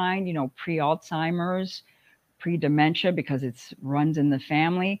decline, pre-Alzheimer's, pre-dementia, because it runs in the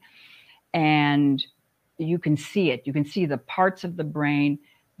family. And you can see it. You can see the parts of the brain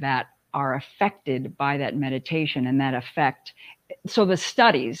that are affected by that meditation and that effect. So the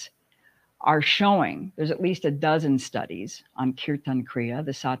studies are showing, there's at least a dozen studies on Kirtan Kriya,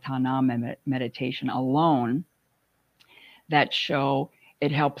 the Satanama meditation alone, that show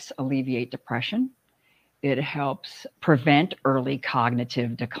it helps alleviate depression. It helps prevent early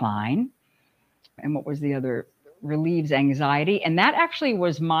cognitive decline. And what was the other? Relieves anxiety. And that actually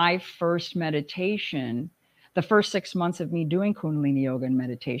was my first meditation. The first 6 months of me doing Kundalini yoga and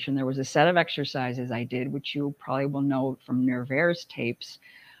meditation, there was a set of exercises I did, which you probably will know from Nirvair's tapes,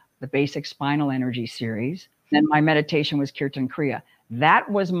 the basic spinal energy series. Then my meditation was Kirtan Kriya. That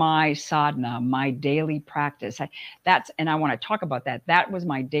was my sadhana, my daily practice. And I want to talk about that. That was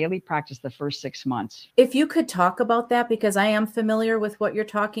my daily practice the first 6 months. If you could talk about that, because I am familiar with what you're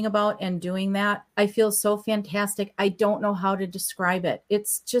talking about and doing that, I feel so fantastic. I don't know how to describe it.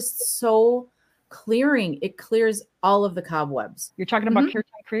 It's just so clearing. It clears all of the cobwebs. You're talking about Kirtan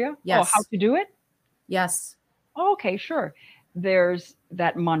Kriya? Yes. Oh, how to do it? Yes. Oh, okay, sure. There's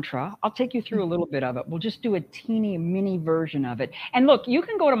that mantra. I'll take you through a little bit of it. We'll just do a teeny mini version of it. And look, you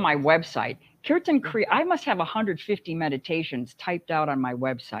can go to my website, Kirtan Kriya. I must have 150 meditations typed out on my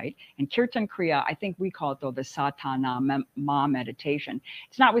website. And Kirtan Kriya, I think we call it, though, the Satanama meditation.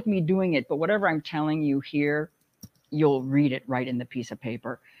 It's not with me doing it, but whatever I'm telling you here, you'll read it right in the piece of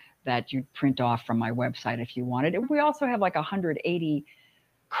paper. that you'd print off from my website if you wanted. And we also have like 180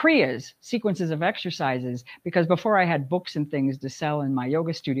 Kriyas, sequences of exercises, because before I had books and things to sell in my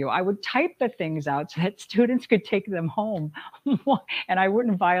yoga studio, I would type the things out so that students could take them home and I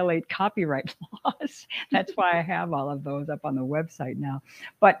wouldn't violate copyright laws. That's why I have all of those up on the website now.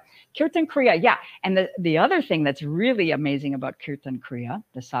 But Kirtan Kriya, yeah. And the other thing that's really amazing about Kirtan Kriya,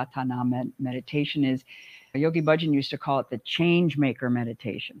 the Satana meditation, is Yogi Bhajan used to call it the change maker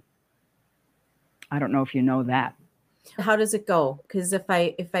meditation. I don't know if you know that. How does it go? Because if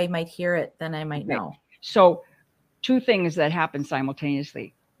I might hear it, then I might know. So 2 things that happen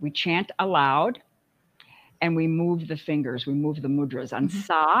simultaneously. We chant aloud and we move the fingers. We move the mudras. On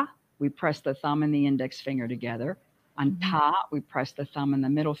Sa, we press the thumb and the index finger together. On Ta, we press the thumb and the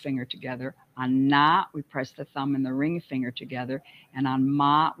middle finger together. On Na, we press the thumb and the ring finger together. And on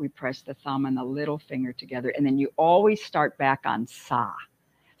Ma, we press the thumb and the little finger together. And then you always start back on Sa.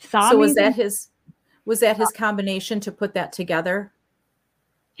 So was that his combination to put that together?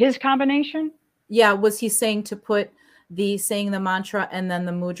 His combination? Yeah. Was he saying to put saying the mantra and then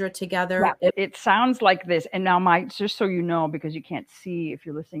the mudra together? Yeah, it sounds like this. And now just so you know, because you can't see if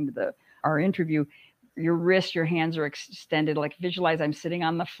you're listening to our interview, your wrists, your hands are extended. Like visualize I'm sitting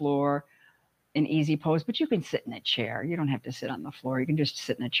on the floor in easy pose, but you can sit in a chair. You don't have to sit on the floor. You can just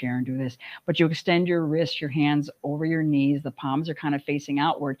sit in a chair and do this. But you extend your wrists, your hands over your knees. The palms are kind of facing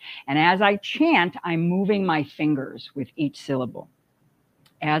outward. And as I chant, I'm moving my fingers with each syllable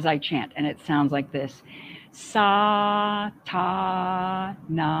as I chant. And it sounds like this. Sa, ta,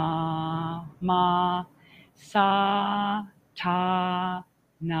 na, ma. Sa, ta,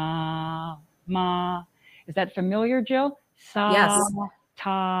 na, ma. Is that familiar, Jill? Sa, yes.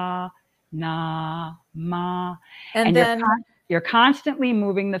 Ta, na, ma. And then you're constantly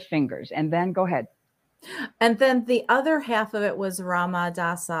moving the fingers. And then go ahead. And then the other half of it was Rama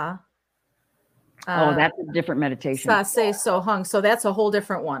Dasa. That's a different meditation. Sa Se So Hung. So that's a whole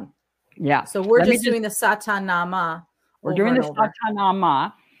different one. Yeah. So we're just doing the Satanama. We're doing the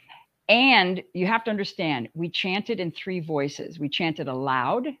Satanama. And you have to understand, we chanted in 3 voices. We chanted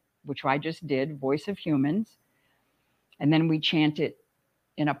aloud, which I just did, voice of humans. And then we chanted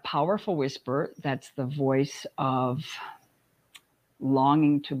in a powerful whisper. That's the voice of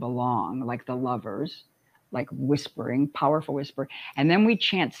longing to belong, like the lovers, like whispering, powerful whisper. And then we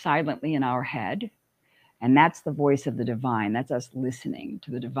chant silently in our head. And that's the voice of the divine. That's us listening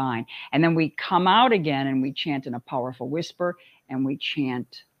to the divine. And then we come out again and we chant in a powerful whisper and we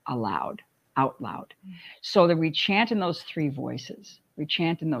chant aloud, out loud. So that we chant in those 3 voices. We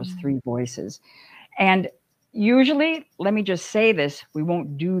chant in those 3 voices. And usually, let me just say this, we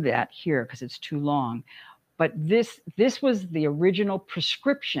won't do that here because it's too long. But this was the original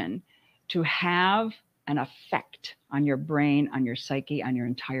prescription to have an effect on your brain, on your psyche, on your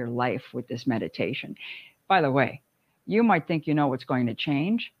entire life with this meditation. By the way, you might think you know what's going to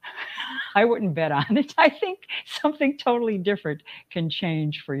change. I wouldn't bet on it. I think something totally different can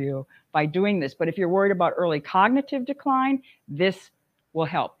change for you by doing this. But if you're worried about early cognitive decline, this will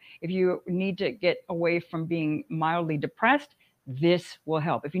help. If you need to get away from being mildly depressed, this will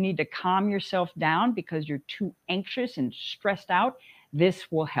help. If you need to calm yourself down because you're too anxious and stressed out, this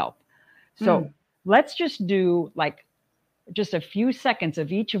will help. So let's just do like just a few seconds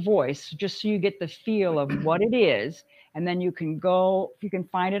of each voice, just so you get the feel of what it is. And then you can go, if you can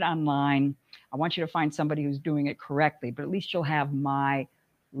find it online, I want you to find somebody who's doing it correctly, but at least you'll have my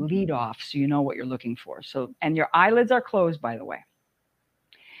lead off so you know what you're looking for. So, and your eyelids are closed, by the way.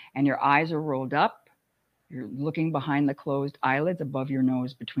 And your eyes are rolled up. You're looking behind the closed eyelids above your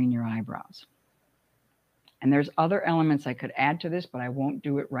nose between your eyebrows. And there's other elements I could add to this, but I won't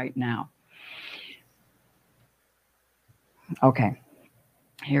do it right now. Okay,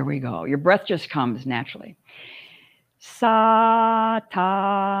 here we go. Your breath just comes naturally. Satanama,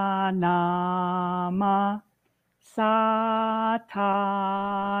 Satanama,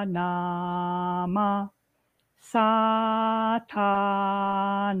 Satanama,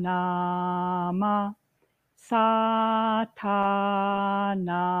 Satanama.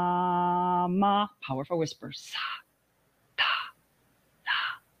 Powerful whisper. Sa, ta, na,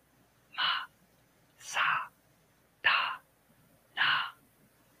 ma, sa, ta, na,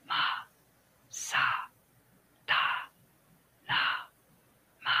 ma, sa, ta, na,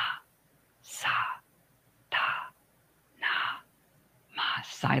 ma, sa, ta, na, ma.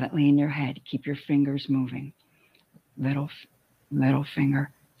 Silently in your head, keep your fingers moving. Little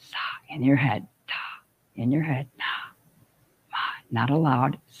finger, sa, in your head, ta, in your head, na, ma, not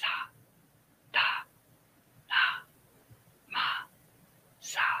aloud, sa, ta, na, ma,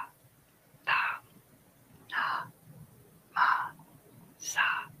 sa, ta, na, ma, sa,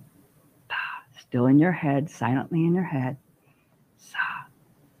 still in your head, silently in your head. Sa,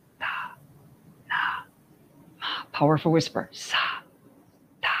 ta, na, ma. Powerful whisper. Sa,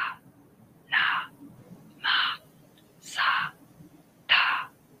 ta, na, ma. Sa, ta,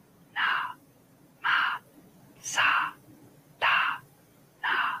 na, ma. Sa, ta,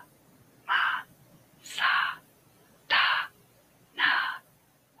 na, ma. Sa, ta, na,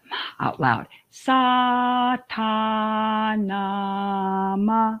 ma. Out loud. Sa, ta, na,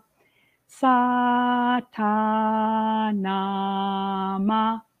 ma. Sa, ta, na,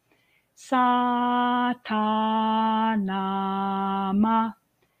 ma. Sa, ta, na, ma.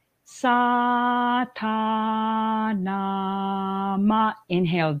 Sa, ta, na, ma.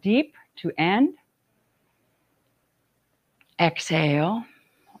 Inhale deep to end. Exhale.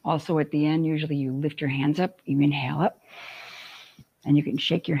 Also at the end, usually you lift your hands up, you inhale up, and you can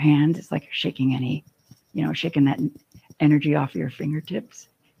shake your hands. It's like you're shaking shaking that energy off your fingertips.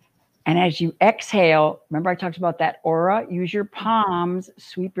 And as you exhale, remember I talked about that aura? Use your palms,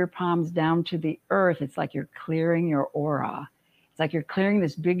 sweep your palms down to the earth. It's like you're clearing your aura. It's like you're clearing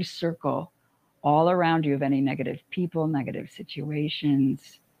this big circle all around you of any negative people, negative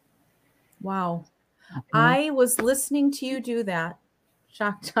situations. Wow. Okay. I was listening to you do that,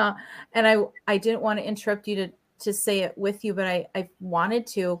 Shakta, and I didn't want to interrupt you to say it with you, but I wanted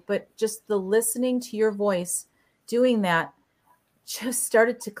to, but just the listening to your voice doing that just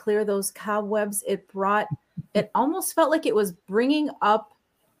started to clear those cobwebs. It almost felt like it was bringing up,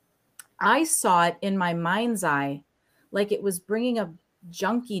 I saw it in my mind's eye, like it was bringing up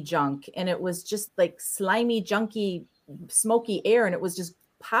junky junk, and it was just like slimy, junky, smoky air, and it was just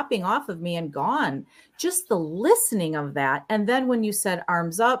popping off of me and gone. Just the listening of that. And then when you said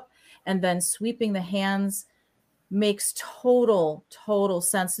arms up and then sweeping the hands makes total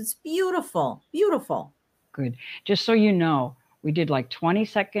sense. It's beautiful, beautiful. Good. Just so you know, we did like 20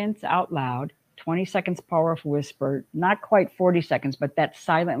 seconds out loud, 20 seconds powerful whisper, not quite 40 seconds, but that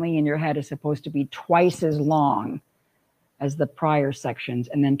silently in your head is supposed to be twice as long as the prior sections,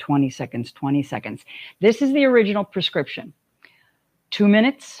 and then 20 seconds, 20 seconds. This is the original prescription. 2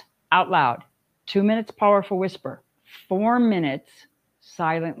 minutes out loud, 2 minutes powerful whisper, 4 minutes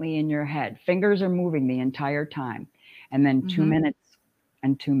silently in your head. Fingers are moving the entire time. And then 2 minutes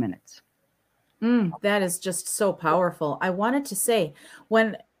and 2 minutes. That is just so powerful. I wanted to say,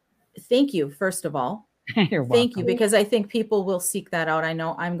 thank you, first of all. You're welcome. Thank you, because I think people will seek that out. I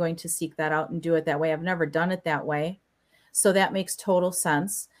know I'm going to seek that out and do it that way. I've never done it that way. So that makes total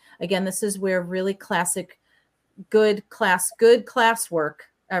sense. Again, this is where really classic, good class work,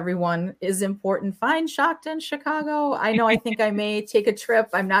 everyone, is important. Find Shakta in Chicago. I think I may take a trip.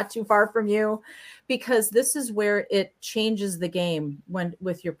 I'm not too far from you, because this is where it changes the game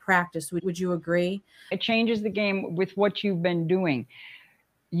with your practice. Would you agree? It changes the game with what you've been doing.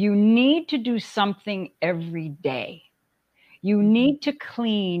 You need to do something every day. You need to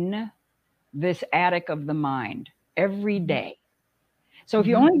clean this attic of the mind every day. So if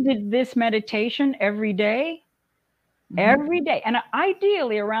you only did this meditation every day, and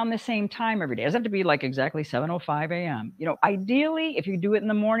ideally around the same time every day. It doesn't have to be like exactly 7:05 a.m. Ideally, if you do it in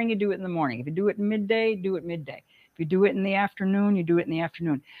the morning, you do it in the morning. If you do it midday, do it midday. If you do it in the afternoon, you do it in the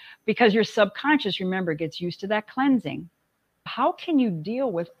afternoon. Because your subconscious, remember, gets used to that cleansing. How can you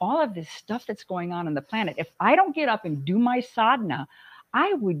deal with all of this stuff that's going on the planet? If I don't get up and do my sadhana,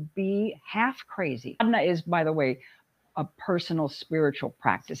 I would be half crazy. Sadhana is, by the way, a personal spiritual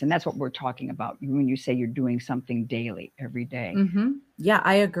practice. And that's what we're talking about when you say you're doing something daily, every day. Yeah,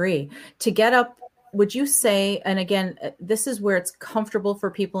 I agree. To get up, would you say, and again, this is where it's comfortable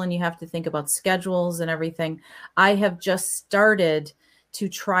for people and you have to think about schedules and everything. I have just started to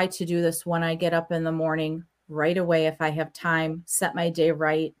try to do this when I get up in the morning right away. If I have time, set my day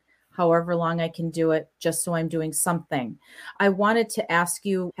right, however long I can do it, just so I'm doing something. I wanted to ask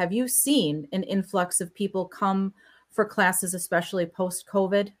you, have you seen an influx of people come for classes, especially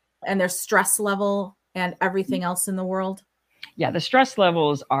post-COVID, and their stress level and everything else in the world? Yeah, the stress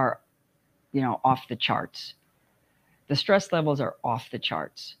levels are, off the charts. The stress levels are off the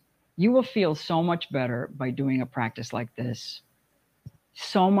charts. You will feel so much better by doing a practice like this.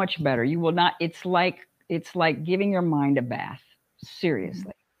 So much better. You will not, it's like giving your mind a bath.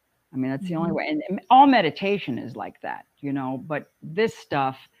 Seriously. I mean, that's the only way. And all meditation is like that, but this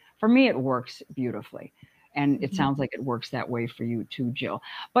stuff, for me, it works beautifully. And it sounds like it works that way for you too, Jill.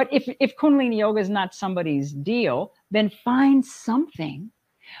 But if Kundalini Yoga is not somebody's deal, then find something.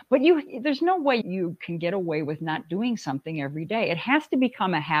 But there's no way you can get away with not doing something every day. It has to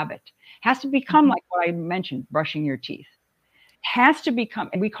become a habit. It has to become like what I mentioned, brushing your teeth. It has to become,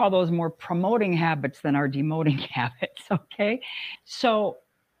 and we call those more promoting habits than our demoting habits, okay? So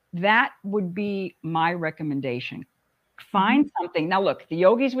That would be my recommendation. Find something. Now, look, the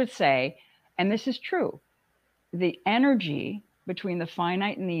yogis would say, and this is true, the energy between the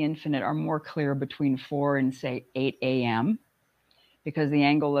finite and the infinite are more clear between 4 and, say, 8 a.m., because the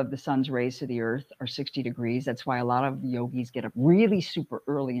angle of the sun's rays to the earth are 60 degrees. That's why a lot of yogis get up really super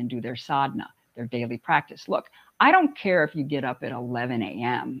early and do their sadhana, their daily practice. Look, I don't care if you get up at 11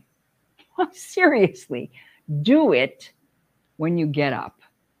 a.m. Seriously, do it when you get up.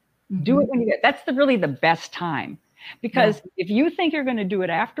 Do it when you get, that's really the best time. Because if you think you're going to do it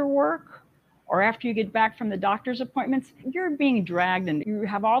after work or after you get back from the doctor's appointments, you're being dragged and you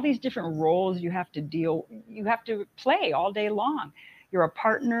have all these different roles you have to play all day long. You're a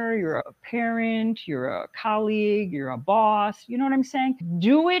partner, you're a parent, you're a colleague, you're a boss. You know what I'm saying?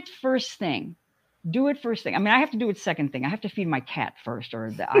 Do it first thing. Do it first thing. I mean, I have to do it second thing. I have to feed my cat first,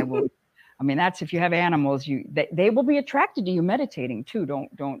 or I will. I mean, that's if you have animals, they will be attracted to you meditating too.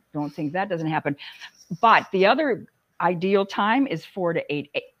 Don't think that doesn't happen. But the other ideal time is 4 to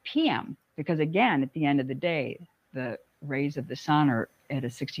 8 p.m. because again, at the end of the day, the rays of the sun are at a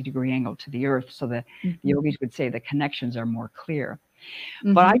 60-degree angle to the earth. So the yogis would say the connections are more clear.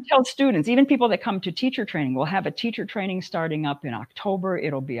 But I tell students, even people that come to teacher training, we'll have a teacher training starting up in October.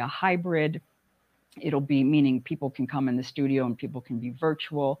 It'll be a hybrid. It'll be meaning people can come in the studio and people can be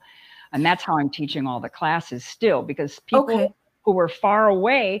virtual. And that's how I'm teaching all the classes still, because people who are far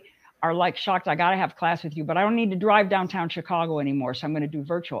away are like, shocked, I got to have class with you, but I don't need to drive downtown Chicago anymore. So I'm going to do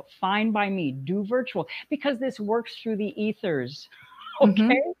virtual. Fine by me. Do virtual because this works through the ethers.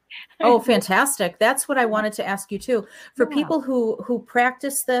 Okay. Oh, fantastic. That's what I wanted to ask you too. For people who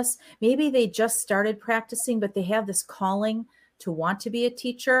practice this, maybe they just started practicing, but they have this calling to want to be a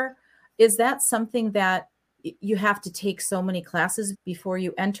teacher. Is that something that you have to take so many classes before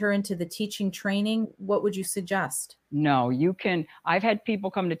you enter into the teaching training? What would you suggest? No, you can. I've had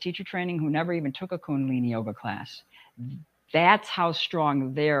people come to teacher training who never even took a Kundalini yoga class. That's how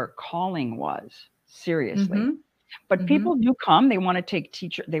strong their calling was. Seriously. But people do come, they want to take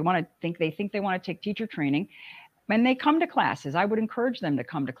teacher, they think they want to take teacher training. When they come to classes, I would encourage them to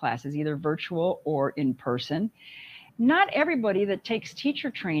come to classes, either virtual or in person. Not everybody that takes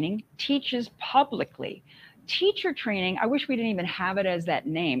teacher training teaches publicly. Teacher training, I wish we didn't even have it as that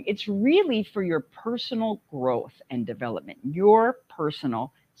name. It's really for your personal growth and development, your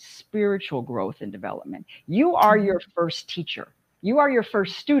personal spiritual growth and development. You are your first teacher. You are your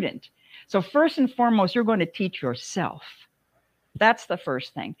first student. So first and foremost, you're going to teach yourself. That's the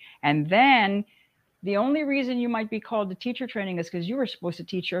first thing. And then the only reason you might be called to teacher training is because you were supposed to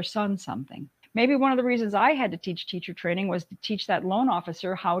teach your son something. Maybe one of the reasons I had to teach teacher training was to teach that loan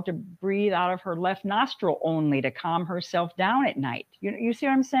officer how to breathe out of her left nostril only to calm herself down at night. You see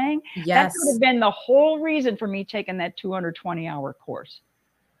what I'm saying? Yes. That could have been the whole reason for me taking that 220-hour course.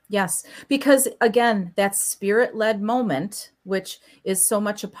 Yes, because again, that spirit-led moment, which is so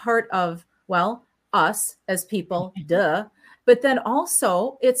much a part of, well, us as people, duh, but then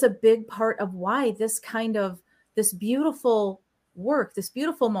also it's a big part of why this beautiful work, this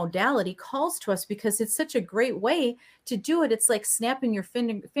beautiful modality calls to us, because it's such a great way to do it. It's like snapping your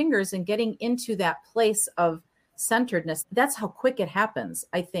fingers and getting into that place of centeredness. That's how quick it happens,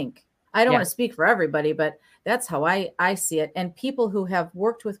 I think. I don't want to speak for everybody, but that's how I see it. And people who have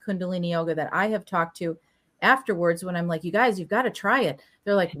worked with Kundalini yoga that I have talked to afterwards, when I'm like, you guys, you've got to try it.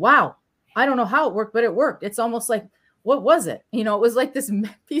 They're like, wow, I don't know how it worked, but it worked. It's almost like, what was it? It was like this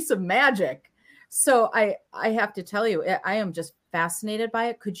piece of magic. So I have to tell you, I am just fascinated by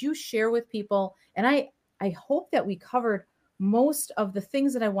it. Could you share with people? And I hope that we covered most of the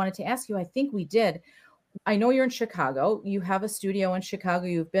things that I wanted to ask you. I think we did. I know you're in Chicago. You have a studio in Chicago.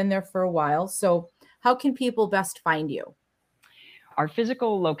 You've been there for a while. So how can people best find you? Our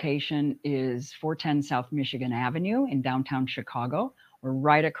physical location is 410 South Michigan Avenue in downtown Chicago. We're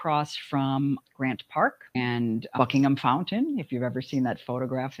right across from Grant Park and Buckingham Fountain. If you've ever seen that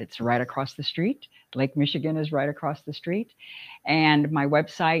photograph, it's right across the street. Lake Michigan is right across the street. And my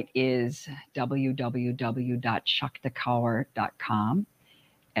website is www.shaktakaur.com.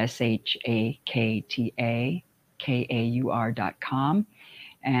 SHAKTAKAUR.com.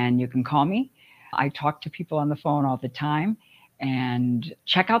 And you can call me. I talk to people on the phone all the time. And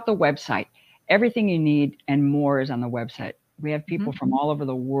check out the website. Everything you need and more is on the website. We have people from all over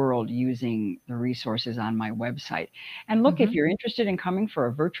the world using the resources on my website. And look, if you're interested in coming for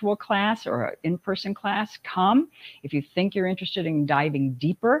a virtual class or an in-person class, come. If you think you're interested in diving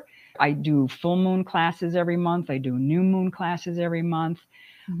deeper, I do full moon classes every month. I do new moon classes every month.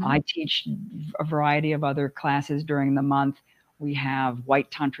 I teach a variety of other classes during the month. We have White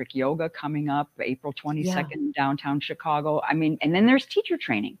Tantric Yoga coming up April 22nd in downtown Chicago. I mean, and then there's teacher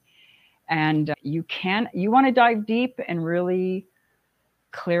training. And you want to dive deep and really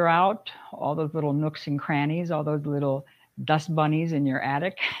clear out all those little nooks and crannies, all those little dust bunnies in your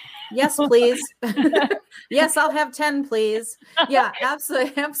attic. Yes, please. Yes, I'll have 10, please. Yeah,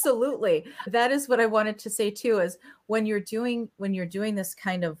 absolutely. That is what I wanted to say too, is when you're doing this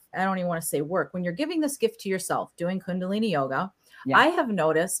kind of, I don't even want to say work, when you're giving this gift to yourself, doing Kundalini yoga, I have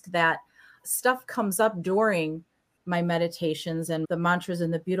noticed that stuff comes up during my meditations and the mantras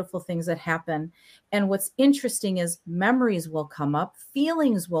and the beautiful things that happen. And what's interesting is memories will come up,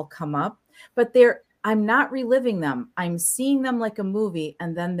 feelings will come up, but I'm not reliving them. I'm seeing them like a movie,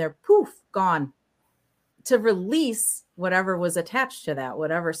 and then they're poof, gone, to release whatever was attached to that,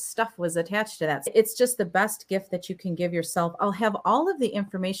 whatever stuff was attached to that. It's just the best gift that you can give yourself. I'll have all of the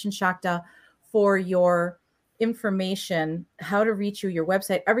information, Shakta, for your information, how to reach you, your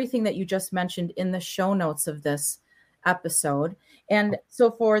website, everything that you just mentioned in the show notes of this episode. And so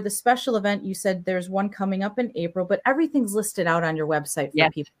for the special event, you said there's one coming up in April, but everything's listed out on your website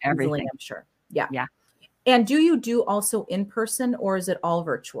for people easily, I'm sure. Yeah. And do you do also in person, or is it all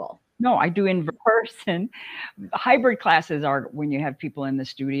virtual? No, I do in person. Hybrid classes are when you have people in the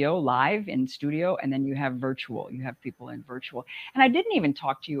studio, live in studio, and then you have virtual. You have people in virtual. And I didn't even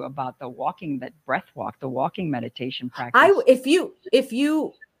talk to you about the breath walk, the walking meditation practice. How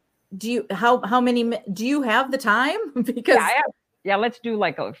many do you have the time? Because let's do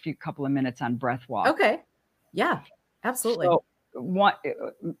like a couple of minutes on breath walk. Okay. Yeah, absolutely. So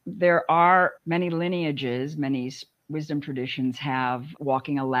there are many lineages, many wisdom traditions have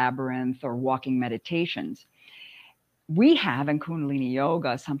walking a labyrinth or walking meditations. We have in Kundalini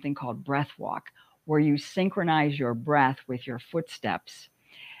Yoga something called breath walk, where you synchronize your breath with your footsteps.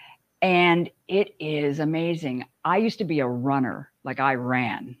 And it is amazing. I used to be a runner, like I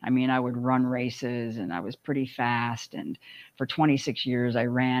ran. I mean, I would run races and I was pretty fast. And for 26 years, I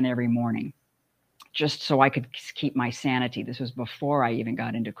ran every morning, just so I could keep my sanity. This was before I even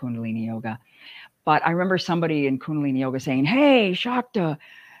got into Kundalini Yoga. But I remember somebody in Kundalini Yoga saying, "Hey, Shakta,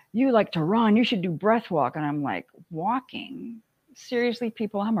 you like to run. You should do breath walk." And I'm like, walking? Seriously,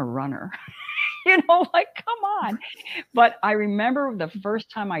 people, I'm a runner. Like, come on. But I remember the first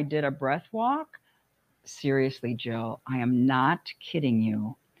time I did a breath walk, seriously, Jill, I am not kidding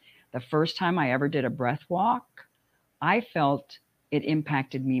you. The first time I ever did a breath walk, I felt it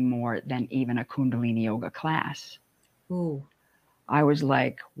impacted me more than even a Kundalini Yoga class. Ooh. I was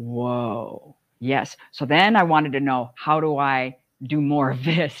like, whoa, yes. So then I wanted to know, how do I do more of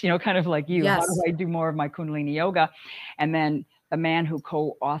this? Kind of like you. Yes. How do I do more of my Kundalini Yoga? And then the man who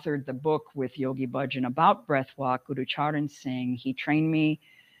co-authored the book with Yogi Bhajan about breath walk, Guru Charan Singh, he trained me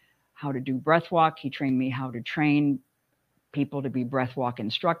how to do breath walk. He trained me how to train people to be breath walk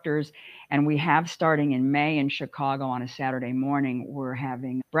instructors. And we have, starting in May in Chicago on a Saturday morning, we're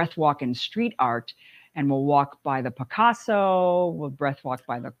having breath walk and street art. And we'll walk by the Picasso, we'll breath walk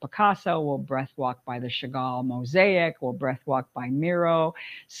by the Picasso, we'll breath walk by the Chagall mosaic, we'll breath walk by Miro.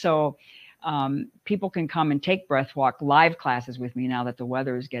 So people can come and take breath walk live classes with me now that the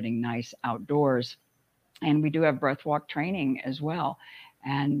weather is getting nice outdoors. And we do have breath walk training as well.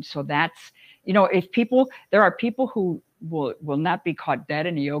 And so that's, there are people who will not be caught dead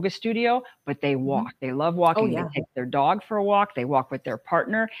in a yoga studio, but they walk. Mm-hmm. They love walking. Oh, yeah. They take their dog for a walk. They walk with their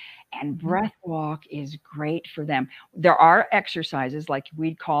partner. And breath walk is great for them. There are exercises, like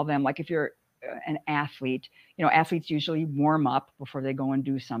we'd call them, like if you're an athlete, athletes usually warm up before they go and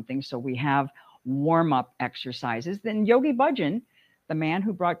do something. So we have warm up exercises. Then Yogi Bhajan, the man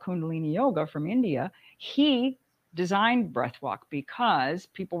who brought Kundalini Yoga from India, he designed breath walk because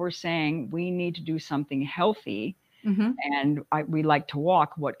people were saying we need to do something healthy. Mm-hmm. And we like to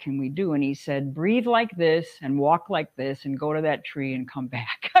walk. What can we do? And he said, breathe like this and walk like this and go to that tree and come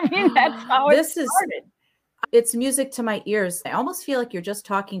back. I mean, that's how it started. It's music to my ears. I almost feel like you're just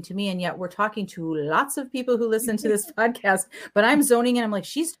talking to me, and yet we're talking to lots of people who listen to this podcast, but I'm zoning in. I'm like,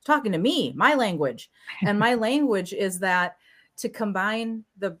 she's talking to me, my language. And my language is that to combine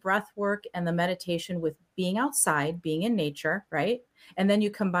the breath work and the meditation with being outside, being in nature, right? And then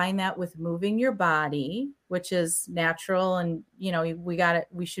you combine that with moving your body, which is natural. And,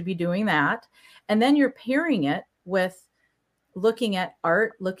 we should be doing that. And then you're pairing it with looking at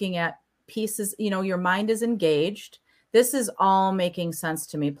art, looking at pieces, your mind is engaged. This is all making sense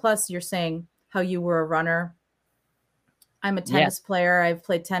to me. Plus you're saying how you were a runner. I'm a tennis player. I've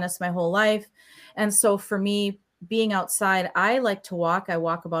played tennis my whole life. And so for me, being outside, I like to walk. I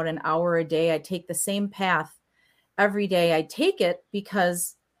walk about an hour a day. I take the same path every day. I take it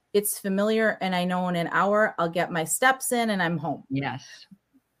because it's familiar, and I know in an hour I'll get my steps in and I'm home. Yes.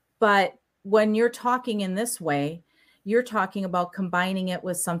 But when you're talking in this way, you're talking about combining it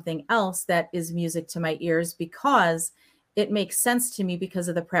with something else that is music to my ears, because it makes sense to me because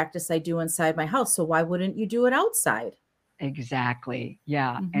of the practice I do inside my house. So why wouldn't you do it outside? Exactly.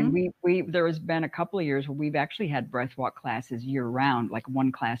 Yeah. And we there has been a couple of years where we've actually had breath walk classes year round, like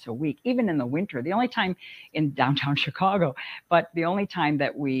one class a week, even in the winter. The only time in downtown Chicago, but the only time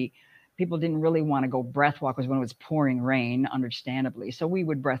that people didn't really want to go breath walk was when it was pouring rain, understandably. So we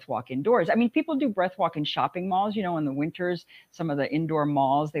would breath walk indoors. I mean, people do breath walk in shopping malls, in the winters, some of the indoor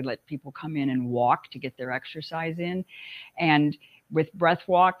malls, they let people come in and walk to get their exercise in. And with breath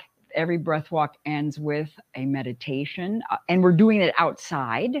walk, every breath walk ends with a meditation, and we're doing it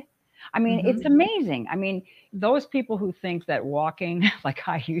outside. I mean, it's amazing. I mean, those people who think that walking like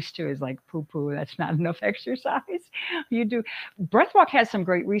I used to is like poo-poo, that's not enough exercise. You do. Breath walk has some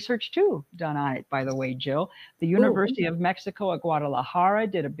great research too done on it, by the way, Jill. The University of Mexico at Guadalajara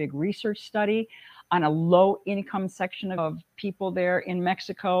did a big research study on a low income section of people there in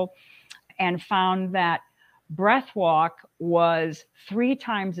Mexico, and found that breath walk was 3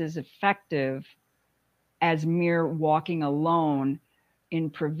 times as effective as mere walking alone in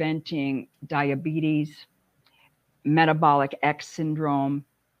preventing diabetes, metabolic X syndrome.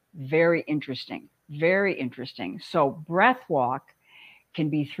 Very interesting, very interesting. So breath walk can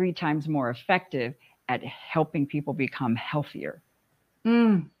be 3 times more effective at helping people become healthier.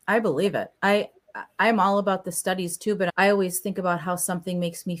 I believe it. I'm all about the studies too, but I always think about how something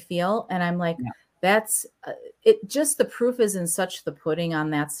makes me feel. And I'm like, that's it. Just the proof is in such the pudding on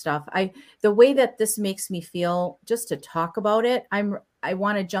that stuff. The way that this makes me feel, just to talk about it, I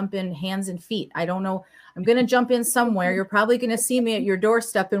want to jump in hands and feet. I don't know. I'm going to jump in somewhere. You're probably going to see me at your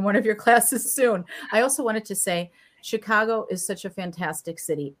doorstep in one of your classes soon. I also wanted to say, Chicago is such a fantastic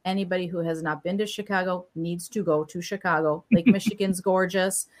city. Anybody who has not been to Chicago needs to go to Chicago. Lake Michigan's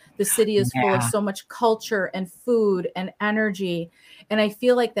gorgeous. The city is full of so much culture and food and energy. And I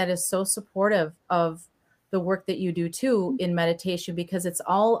feel like that is so supportive of the work that you do too in meditation, because it's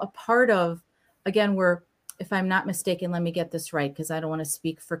all a part of, again, if I'm not mistaken, let me get this right, because I don't want to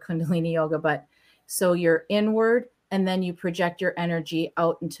speak for Kundalini yoga, but so you're inward and then you project your energy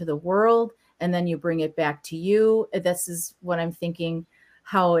out into the world, and then you bring it back to you. This is what I'm thinking,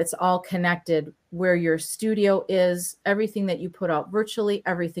 how it's all connected, where your studio is, everything that you put out virtually,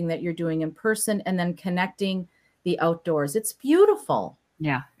 everything that you're doing in person, and then connecting the outdoors. It's beautiful.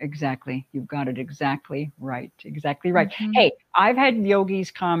 Yeah, exactly. You've got it exactly right. Exactly right. Hey, I've had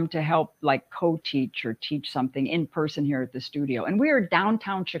yogis come to help like co-teach or teach something in person here at the studio. And we are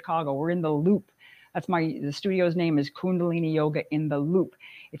downtown Chicago. We're in the Loop. The studio's name is Kundalini Yoga in the Loop.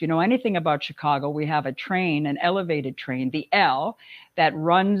 If you know anything about Chicago, we have a train, an elevated train, the L, that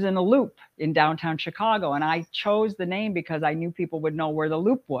runs in a loop in downtown Chicago. And I chose the name because I knew people would know where the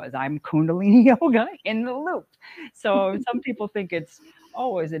loop was. I'm Kundalini Yoga in the Loop. So some people think is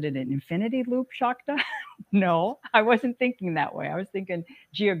it an infinity loop, Shakta? No, I wasn't thinking that way. I was thinking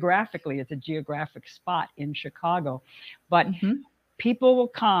geographically, it's a geographic spot in Chicago. But people will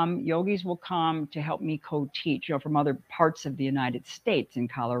come, yogis will come to help me co-teach, from other parts of the United States, in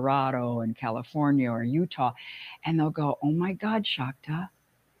Colorado and California or Utah. And they'll go, oh my God, Shakta,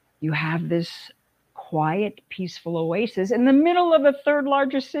 you have this quiet, peaceful oasis in the middle of the 3rd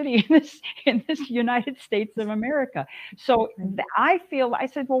largest city in this United States of America. So I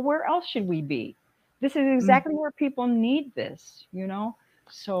said, well, where else should we be? This is exactly where people need this,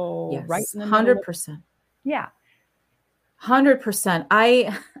 So yes, right in the 100%. Yeah. 100%.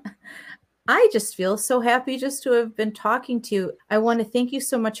 I just feel so happy just to have been talking to you. I want to thank you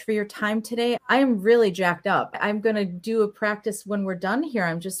so much for your time today. I'm really jacked up. I'm going to do a practice when we're done here.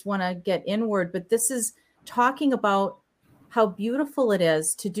 I just want to get inward, but this is talking about how beautiful it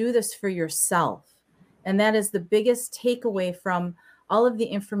is to do this for yourself. And that is the biggest takeaway from all of the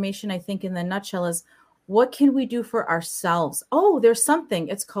information, I think, in the nutshell, is what can we do for ourselves? Oh, there's something.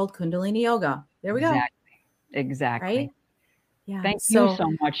 It's called Kundalini Yoga. There we go. Exactly. Right? Yeah. Thank you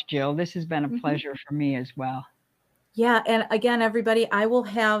so much, Jill. This has been a pleasure for me as well. Yeah. And again, everybody, I will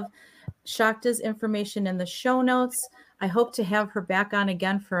have Shakta's information in the show notes. I hope to have her back on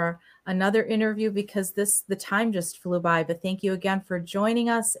again for another interview, because the time just flew by. But thank you again for joining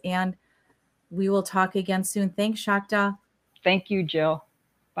us, and we will talk again soon. Thanks, Shakta. Thank you, Jill.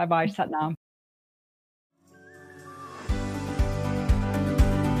 Bye-bye. Satnam.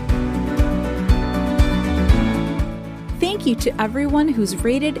 Thank you to everyone who's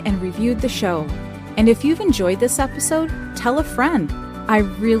rated and reviewed the show. And if you've enjoyed this episode, tell a friend. I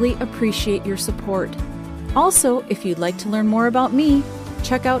really appreciate your support. Also, if you'd like to learn more about me,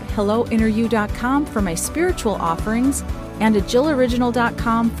 check out helloinneryou.com for my spiritual offerings and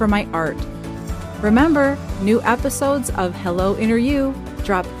jilloriginal.com for my art. Remember, new episodes of Hello Inner You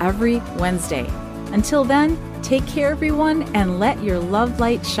drop every Wednesday. Until then, take care, everyone, and let your love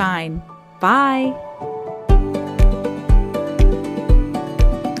light shine. Bye.